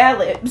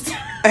 Ad-libs.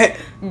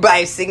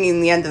 By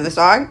singing the end of the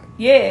song?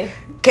 Yeah.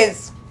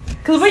 Because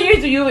when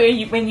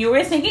you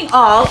were singing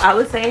all, I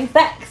was saying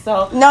facts.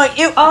 So no,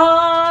 you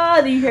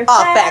then you hear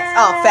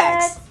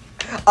facts.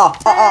 Those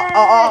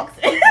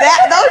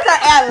are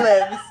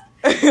ad-libs.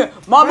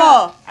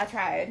 Mama. I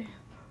tried.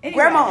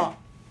 Anyway.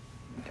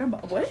 Grandma,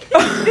 what?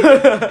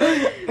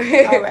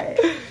 All right.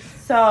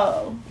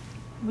 So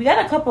we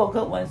got a couple of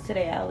good ones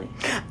today, Allie.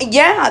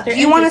 Yeah. Do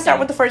you want to start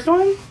with the first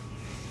one?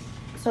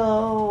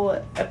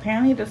 So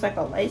apparently there's like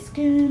a light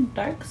skin,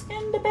 dark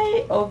skin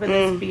debate over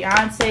this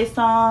Beyonce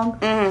song,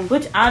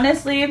 which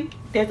honestly,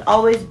 it's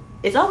always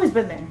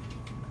been there.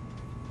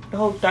 The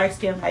whole dark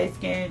skin, light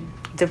skin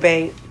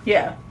debate.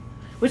 Yeah,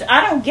 which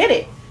I don't get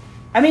it.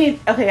 I mean,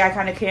 okay, I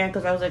kind of can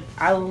because I was like,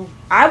 I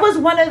was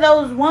one of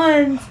those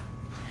ones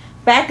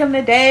back in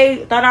the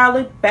day thought I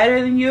looked better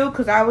than you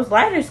because I was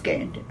lighter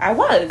skinned. I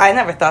was. I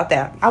never thought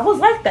that. I was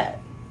like that,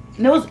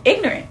 and it was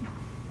ignorant.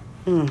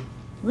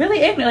 Really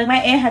ignorant. Like, my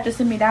aunt had to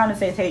sit me down and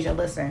say, Tajah,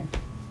 listen.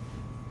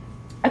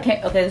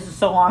 Okay, this is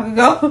so long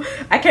ago.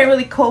 I can't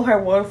really quote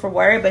her word for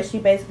word, but she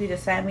basically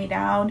just sat me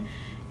down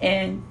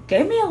and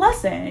gave me a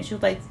lesson. And she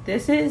was like,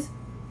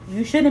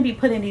 you shouldn't be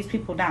putting these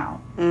people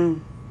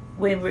down.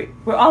 When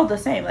we're all the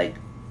same. Like,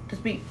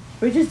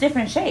 we're just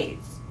different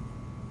shades.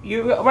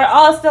 We're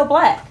all still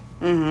black.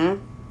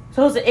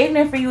 So it's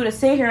ignorant for you to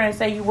sit here and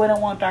say you wouldn't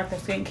want darker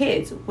skinned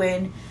kids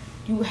when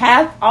you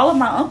have all of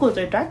my uncles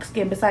are dark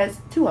skinned besides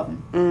 2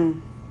 of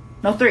them.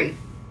 No, 3.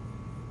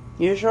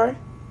 You sure?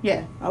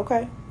 Yeah.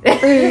 Okay.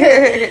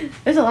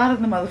 There's a lot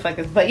of the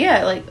motherfuckers, but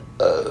yeah, like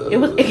it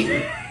was.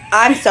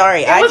 I'm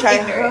sorry. I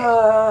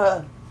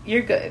tried.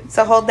 You're good.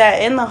 So hold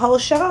that in the whole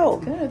show.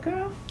 Good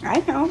girl. I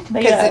know.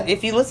 Because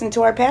if you listen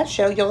to our past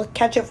show, you'll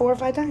catch it 4 or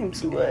 5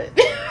 times. You would.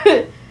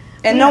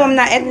 And no, I'm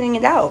not editing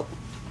it out.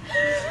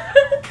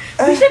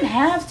 We shouldn't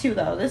have to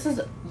though. This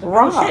is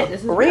raw. Shit.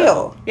 This is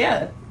real.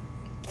 Yeah.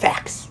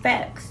 Facts.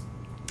 Back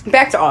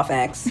to all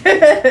facts.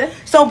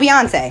 So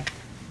Beyonce.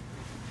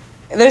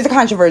 There's a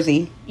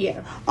controversy.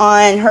 Yeah.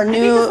 On her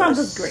new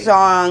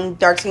song,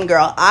 Dark Skin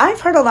Girl. I've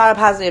heard a lot of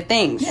positive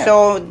things. Yeah.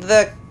 So it's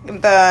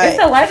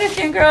the lighter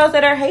skin girls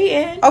that are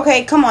hating.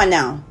 Okay, come on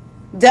now.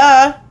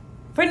 Duh.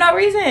 For no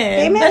reason.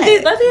 They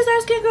mad. Let these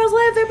dark skin girls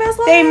live their best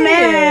life. They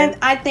mad.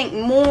 I think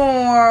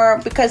more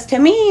because to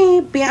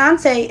me,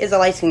 Beyonce is a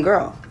light skinned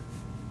girl.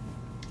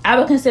 I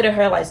would consider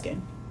her light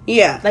skin.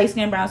 Yeah. Light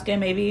skin, brown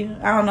skin, maybe.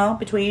 I don't know.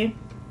 Between.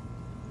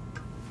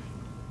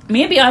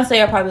 Me and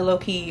Beyonce are probably low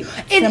key.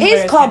 It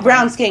is called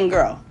brown skin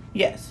girl.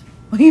 Yes.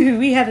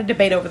 We had a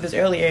debate over this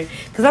earlier.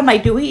 Because I'm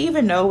like, do we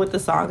even know what the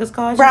song is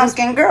called? Brown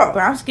skin girl.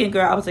 Brown skin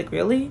girl. I was like,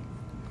 really?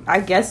 I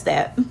guess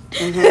that.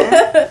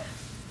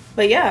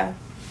 But yeah.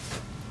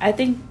 I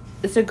think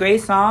it's a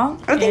great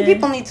song. I think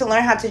people need to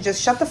learn how to just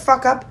shut the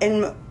fuck up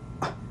and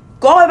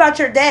go about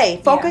your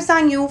day. Focus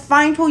on you.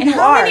 Find who you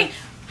are.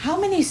 How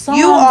many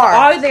songs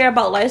are there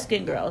about light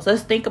skinned girls?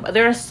 Let's think about.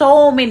 There are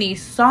so many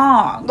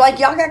songs. Like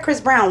y'all got Chris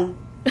Brown.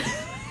 They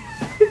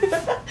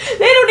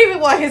don't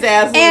even want his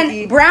ass.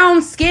 And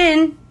brown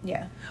skin.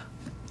 Yeah.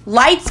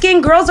 Light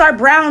skinned girls are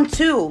brown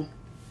too.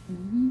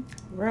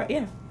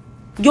 Yeah.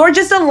 You're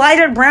just a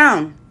lighter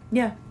brown.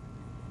 Yeah.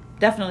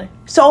 Definitely.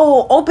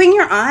 So open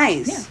your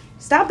eyes. Yeah.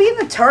 Stop being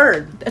a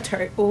turd. A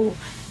turd. Ooh,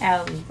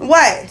 Allie.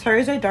 What?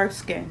 Turds are dark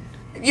skinned.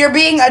 You're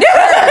being a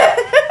turd.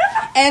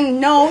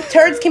 And no,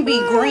 turds can be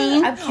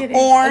green,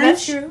 orange.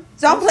 That's true.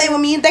 Don't play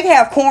with me. They can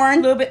have corn.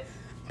 A little bit.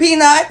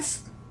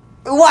 Peanuts.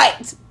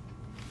 What?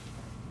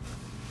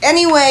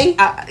 Anyway.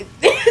 I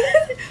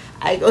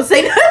ain't gonna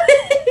say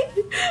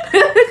nothing.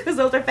 Because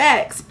those are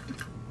facts.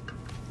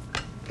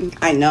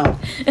 I know.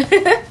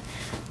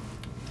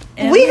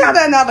 We got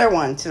another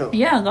one, too.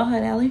 Yeah, go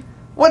ahead, Allie.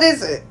 What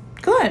is it?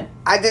 Go ahead.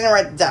 I didn't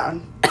write it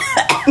down.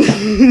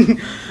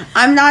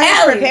 I'm not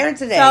as prepared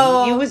today.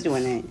 So, you was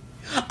doing it.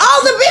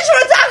 Oh, the bitch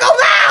from Taco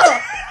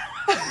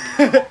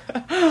Bell!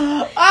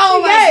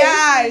 Oh, my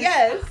gosh.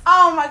 Yes.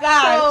 Oh, my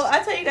gosh. So,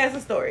 I'll tell you guys a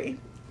story.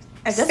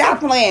 Stop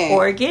playing.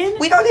 Oregon?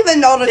 We don't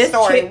even know the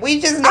story. We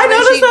just know I know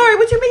the story.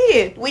 What you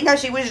mean? We know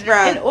she was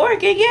drunk. In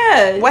Oregon,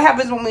 yeah. What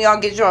happens when we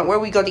all get drunk? Where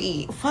we go to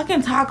eat?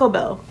 Fucking Taco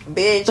Bell.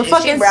 Bitch, the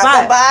fucking she brought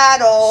spot. the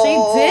bottle. She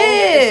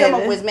did.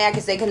 Someone was mad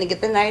because they couldn't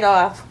get the night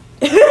off.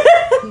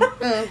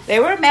 They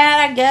were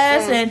mad, I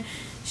guess, and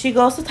she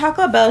goes to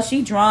Taco Bell.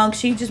 She drunk.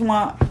 She just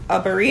want a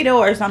burrito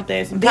or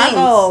something, some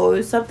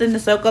tacos, something to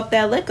soak up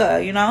that liquor,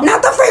 you know?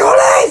 Not the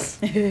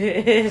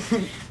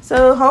frijoles!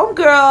 So,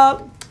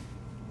 homegirl,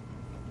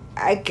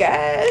 I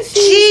guess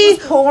she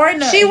was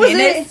pouring.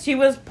 She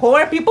was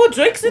pouring people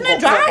drinks in the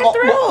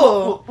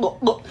drive-thru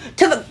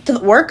to the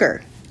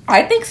worker.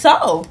 I think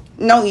so.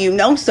 No, you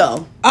know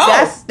so.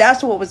 Oh,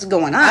 that's what was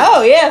going on.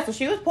 Oh yeah, so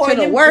she was pouring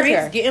to the worker,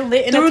 drinks, getting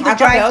lit in through the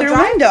drive-thru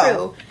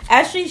window.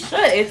 As she should.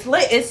 It's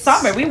lit. It's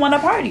summer. We want a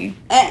party.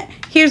 And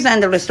here's the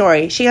end of the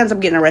story. She ends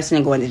up getting arrested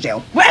and going to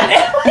jail.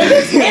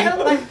 Because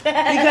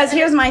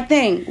here's my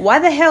thing. Why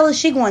the hell is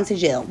she going to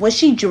jail? Was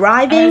she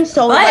driving?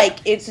 So like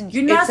it's a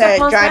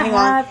driving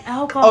on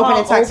open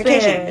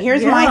intoxication.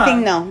 Here's my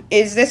thing though.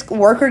 Is this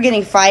worker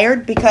getting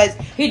fired? Because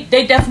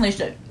they definitely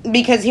should.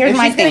 Because here's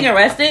my thing. She's getting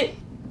arrested.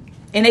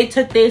 And they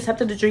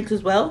accepted the drinks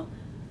as well.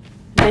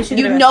 They should.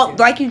 You know,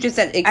 like you just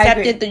said,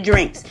 accepted the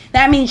drinks.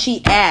 That means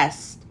she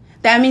asked.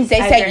 That means they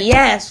said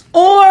yes.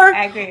 Or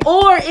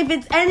if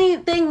it's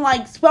anything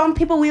like some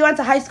people we went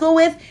to high school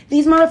with,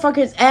 these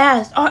motherfuckers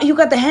asked, "Oh, you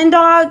got the hen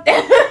dog?"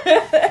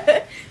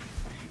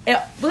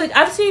 Like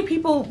I've seen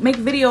people make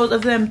videos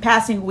of them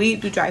passing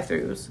weed through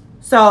drive-thrus.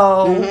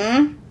 So.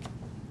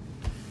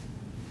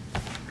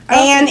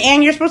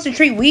 And you're supposed to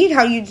treat weed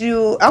how you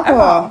do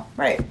alcohol.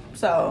 Right.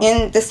 So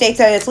in the states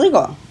that it's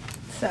legal.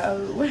 So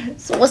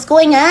what's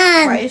going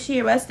on? Why is she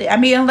arrested? I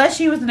mean, unless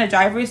she was in the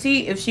driver's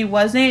seat. If she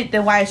wasn't,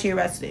 then why is she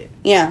arrested?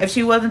 Yeah. If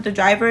she wasn't the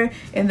driver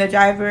and the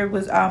driver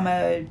was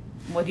a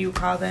what do you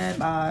call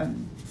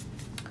them?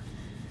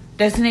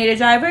 Designated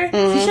driver,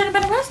 she shouldn't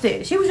have been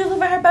arrested. She was just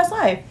living her best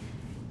life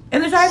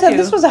in the drive-thru. So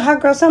this was a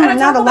hot girl summer,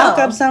 not a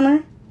lockup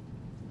summer.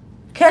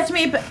 Catch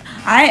me,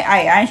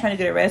 I ain't trying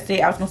to get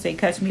arrested. I was gonna say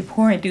catch me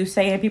pouring Douce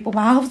in people's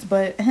mouths,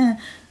 but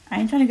I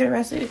ain't trying to get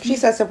arrested. She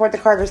said support the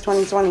Carters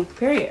 2020.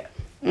 Period.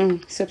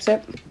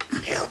 Sip.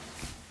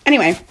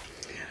 Anyway,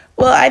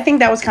 Well, I think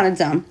that was kind of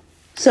dumb.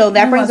 So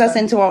that brings us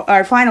into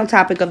our final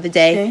topic of the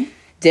day.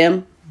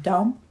 Dim.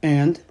 Dumb.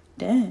 And.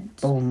 Dance.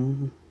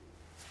 Boom.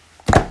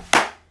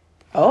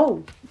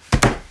 Oh.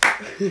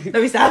 Let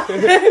me stop.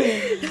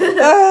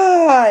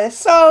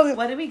 So.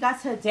 What do we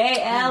got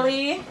today,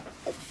 Allie?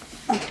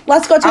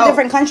 Let's go to a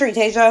different country,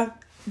 Tajah.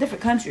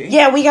 Different country?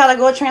 Yeah, we gotta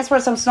go transfer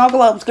some snow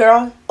globes,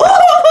 girl.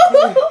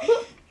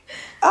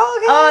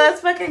 Oh,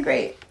 that's fucking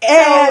great.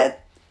 And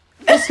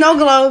the snow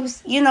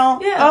globes, you know.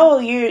 Yeah. Oh,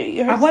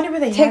 you're I wonder where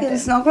they taking the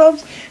snow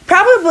globes.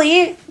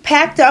 Probably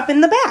packed up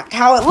in the back.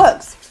 How it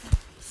looks.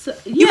 So,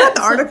 you got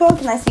the article?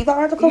 Can I see the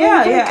article?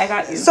 Yeah, I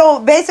got you. So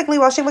basically,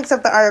 while she looks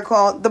up the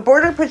article, the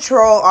Border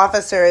Patrol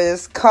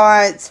officers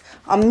caught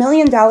 $1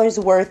 million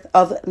worth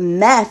of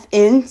meth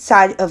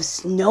inside of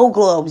snow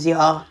globes,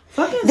 y'all.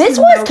 This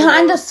was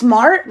kind of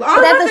smart,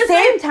 but at the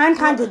same time,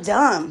 kind of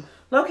dumb.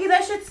 Loki,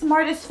 that shit's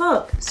smart as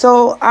fuck.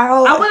 So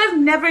I would have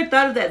never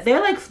thought of that.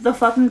 They're like the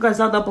fucking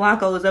Griselda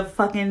Blancos of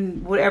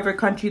fucking whatever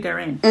country they're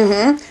in.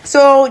 Mm-hmm.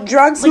 So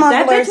drug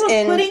smugglers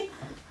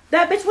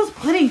that bitch was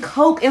putting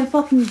coke in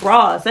fucking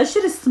bras. That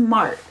shit is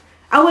smart.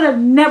 I would have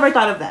never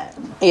thought of that.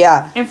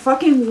 Yeah. In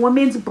fucking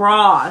women's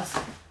bras.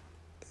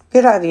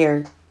 Get out of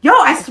here. Yo,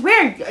 I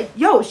swear.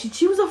 Yo,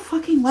 she was a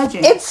fucking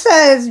legend. It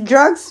says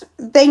drugs.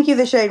 Thank you,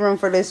 the Shade Room,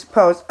 for this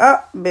post.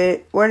 Oh,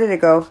 but where did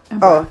it go?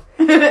 Oh.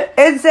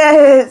 It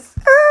says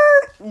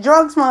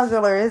drug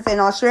smugglers in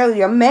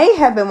Australia may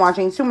have been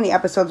watching too many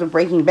episodes of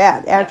Breaking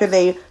Bad after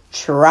they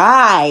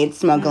tried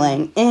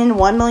smuggling in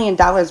 $1 million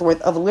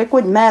worth of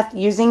liquid meth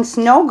using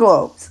snow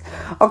globes.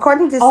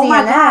 According to CNN. Oh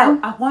my God.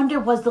 I wonder,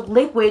 was the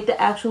liquid the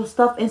actual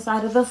stuff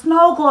inside of the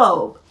snow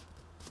globe?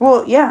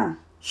 Well, yeah.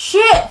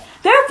 Shit.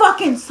 They're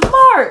fucking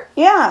smart.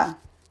 Yeah.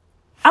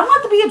 I'm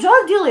about to be a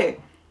drug dealer.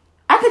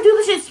 I could do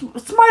this shit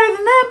smarter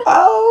than them.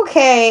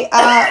 Okay.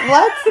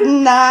 Let's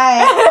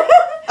not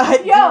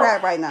do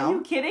that right now. Are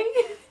you kidding?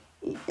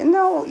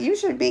 No, you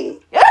should be.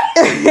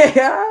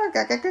 I'm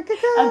definitely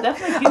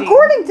kidding.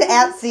 According to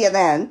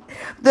CNN,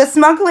 the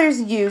smugglers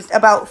used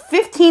about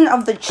 15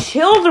 of the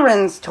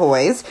children's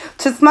toys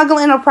to smuggle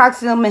in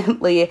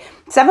approximately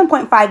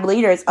 7.5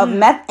 liters of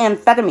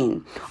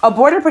methamphetamine. A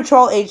Border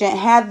Patrol agent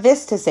had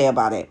this to say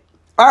about it.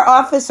 Our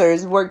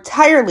officers work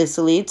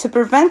tirelessly to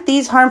prevent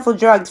these harmful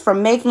drugs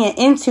from making it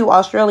into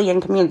Australian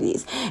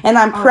communities, and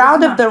I'm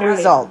proud of the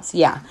results.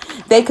 Yeah,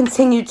 they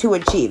continue to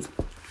achieve.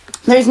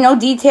 There's no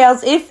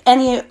details if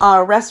any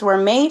arrests were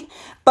made,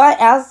 but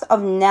as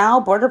of now,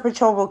 Border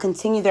Patrol will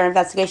continue their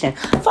investigation.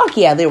 Fuck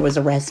yeah, there was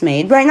arrests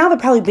made. Right now, they're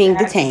probably being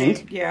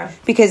detained. Yeah.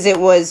 Because it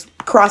was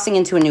crossing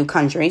into a new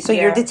country. So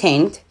you're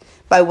detained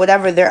by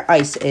whatever their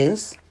ICE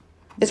is.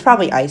 It's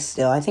probably ICE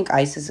still. I think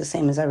ICE is the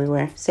same as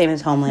everywhere. Same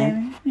as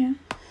Homeland. Yeah.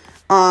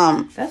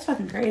 That's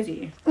fucking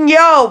crazy.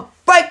 Yo,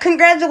 but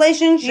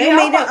congratulations. You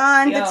made it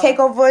on the Take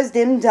Ova's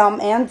Dim,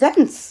 Dumb, and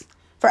Dense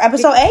for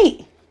episode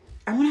 8.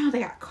 I wonder how they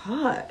got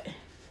caught.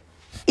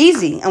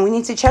 Easy, and we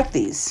need to check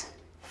these.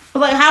 But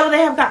like, how would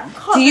they have gotten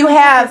caught? Do you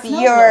have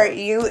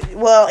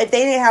well, if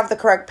they didn't have the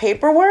correct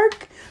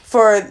paperwork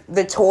for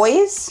the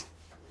toys,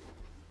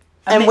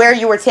 and where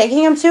you were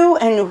taking them to,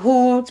 and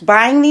who's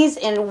buying these,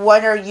 and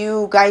what are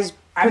you guys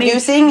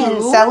producing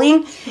and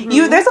selling?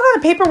 There's a lot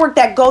of paperwork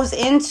that goes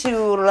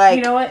into, like,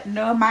 you know what?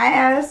 No, my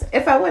ass.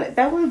 If I would,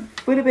 that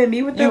would have been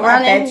me with them. I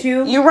bet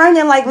you. You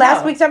running like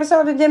last week's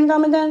episode of Dim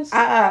Dumb and Dense?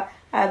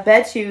 I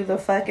bet you the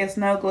fucking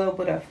snow globe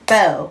would have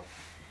fell.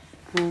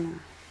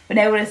 But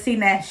they would have seen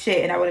that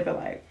shit, and I would have been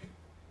like,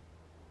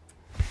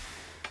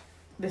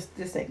 "Just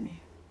take me,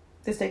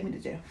 to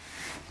jail."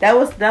 That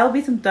would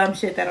be some dumb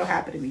shit that'll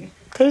happen to me.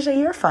 Tajah,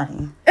 you're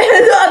funny.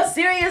 No, I'm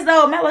serious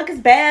though. My luck is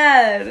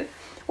bad.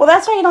 Well,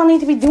 that's why you don't need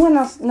to be doing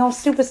no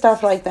stupid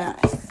stuff like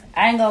that.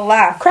 I ain't gonna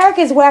lie. Crack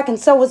is whack, and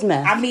so is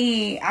meth. I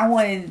mean, I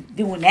wasn't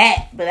doing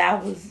that, but I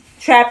was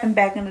trapping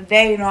back in the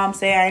day. You know what I'm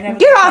saying? I ain't never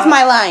get off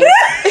my line.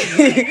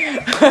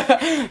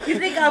 You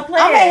think I'm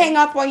playing? I'm gonna hang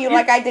up on you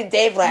like I did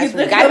Dave last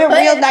week. I've been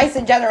real nice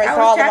and generous to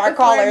all of our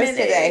callers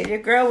today. Your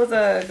girl was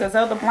a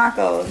Griselda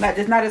Blanco, not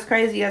as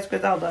crazy as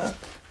Griselda.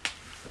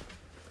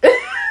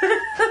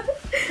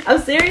 I'm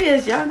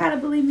serious. Y'all gotta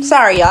believe me.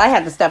 Sorry, y'all. I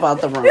had to step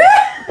out the room.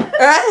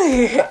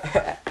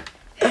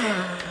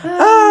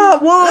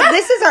 Well,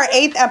 this is our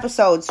 8th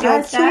episode. So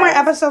that's 2 more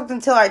episodes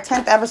until our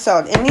 10th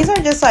episode. And these are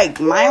just like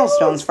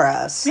milestones for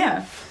us.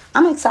 Yeah.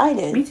 I'm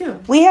excited. Me too.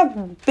 We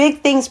have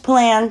big things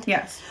planned.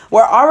 Yes.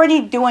 We're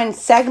already doing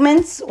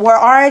segments. We're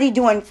already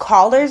doing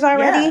callers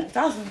already. Yeah, it's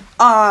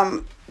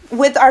awesome.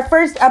 With our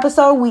first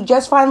episode, we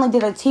just finally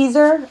did a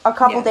teaser a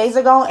couple days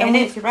ago. And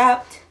it's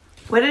wrapped.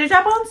 What did it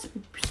drop on?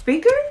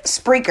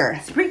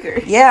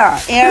 Spreaker. Yeah.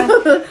 And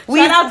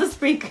shout out to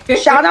Spreaker.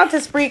 Shout out to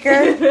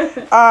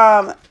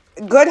Spreaker.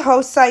 Good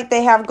host site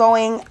they have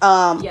going.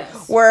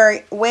 Yes.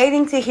 We're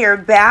waiting to hear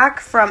back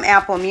from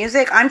Apple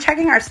Music. I'm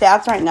checking our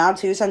stats right now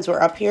too, since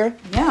we're up here.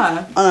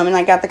 Yeah. And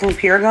I got the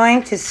computer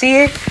going to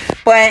see it.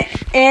 But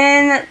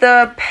in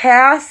the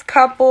past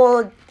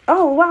couple,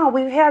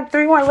 we've had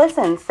 3 more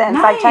listens since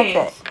I checked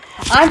it.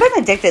 I've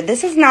been addicted.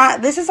 This is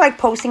like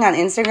posting on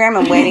Instagram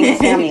and waiting to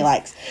see how many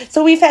likes.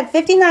 So we've had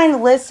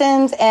 59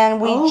 listens, and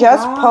we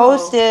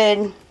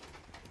posted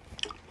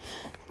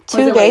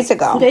 2 days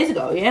ago. 2 days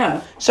ago,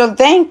 yeah. So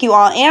thank you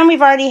all. And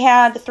we've already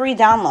had 3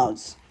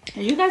 downloads.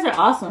 You guys are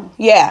awesome.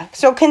 Yeah.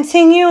 So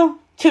continue.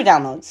 2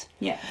 downloads.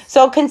 Yeah.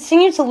 So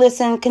continue to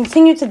listen.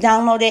 Continue to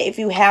download it if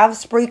you have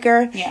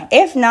Spreaker. Yeah.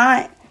 If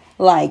not,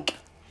 like,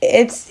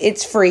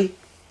 it's free.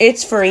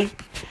 It's free.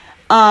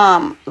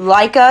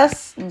 Like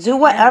us. Do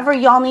whatever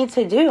y'all need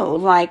to do.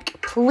 Like,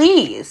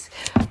 please.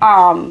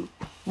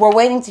 We're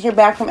waiting to hear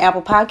back from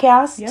Apple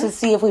Podcasts to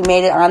see if we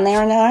made it on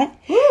there or not.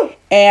 Woo.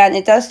 And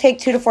it does take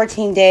 2 to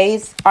 14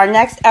 days. Our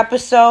next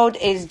episode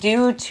is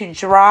due to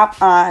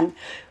drop on,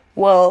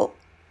 well,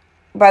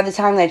 by the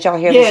time that y'all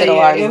hear this, it'll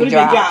already be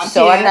dropped.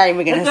 So I'm not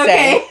even going to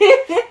say.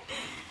 Okay.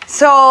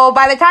 So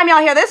by the time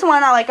y'all hear this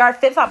one, our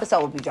 5th episode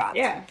will be dropped.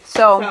 Yeah.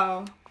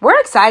 So we're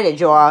excited,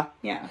 y'all.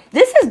 Yeah.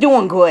 This is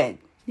doing good.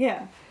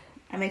 Yeah.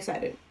 I'm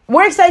excited.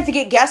 We're excited to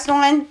get guests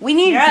on. We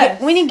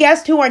need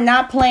guests who are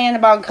not playing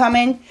about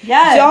coming.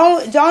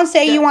 Yes. Don't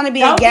say you want to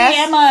be a guest.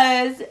 Don't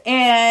DM us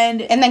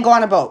and then go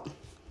on a boat.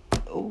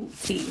 Oh,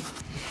 tea.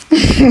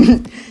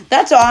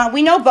 That's all.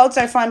 We know boats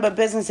are fun, but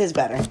business is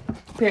better.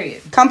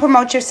 Period. Come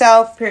promote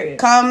yourself. Period.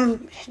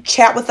 Come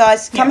chat with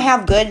us. Come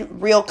have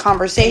good, real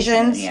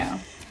conversations. Yeah.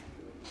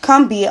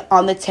 Come be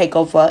on the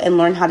takeover and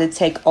learn how to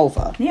take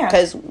over. Yeah.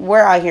 Because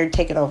we're out here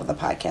taking over the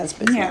podcast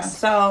business. Yeah.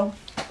 So.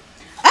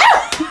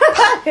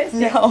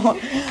 No.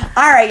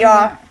 All right,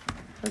 y'all.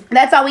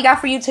 That's all we got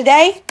for you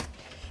today.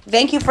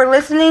 Thank you for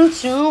listening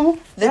to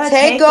the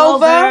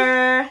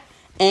Takeover.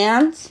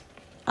 And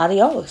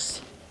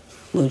adios,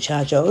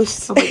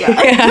 muchachos. Oh my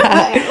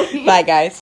God. Bye, guys.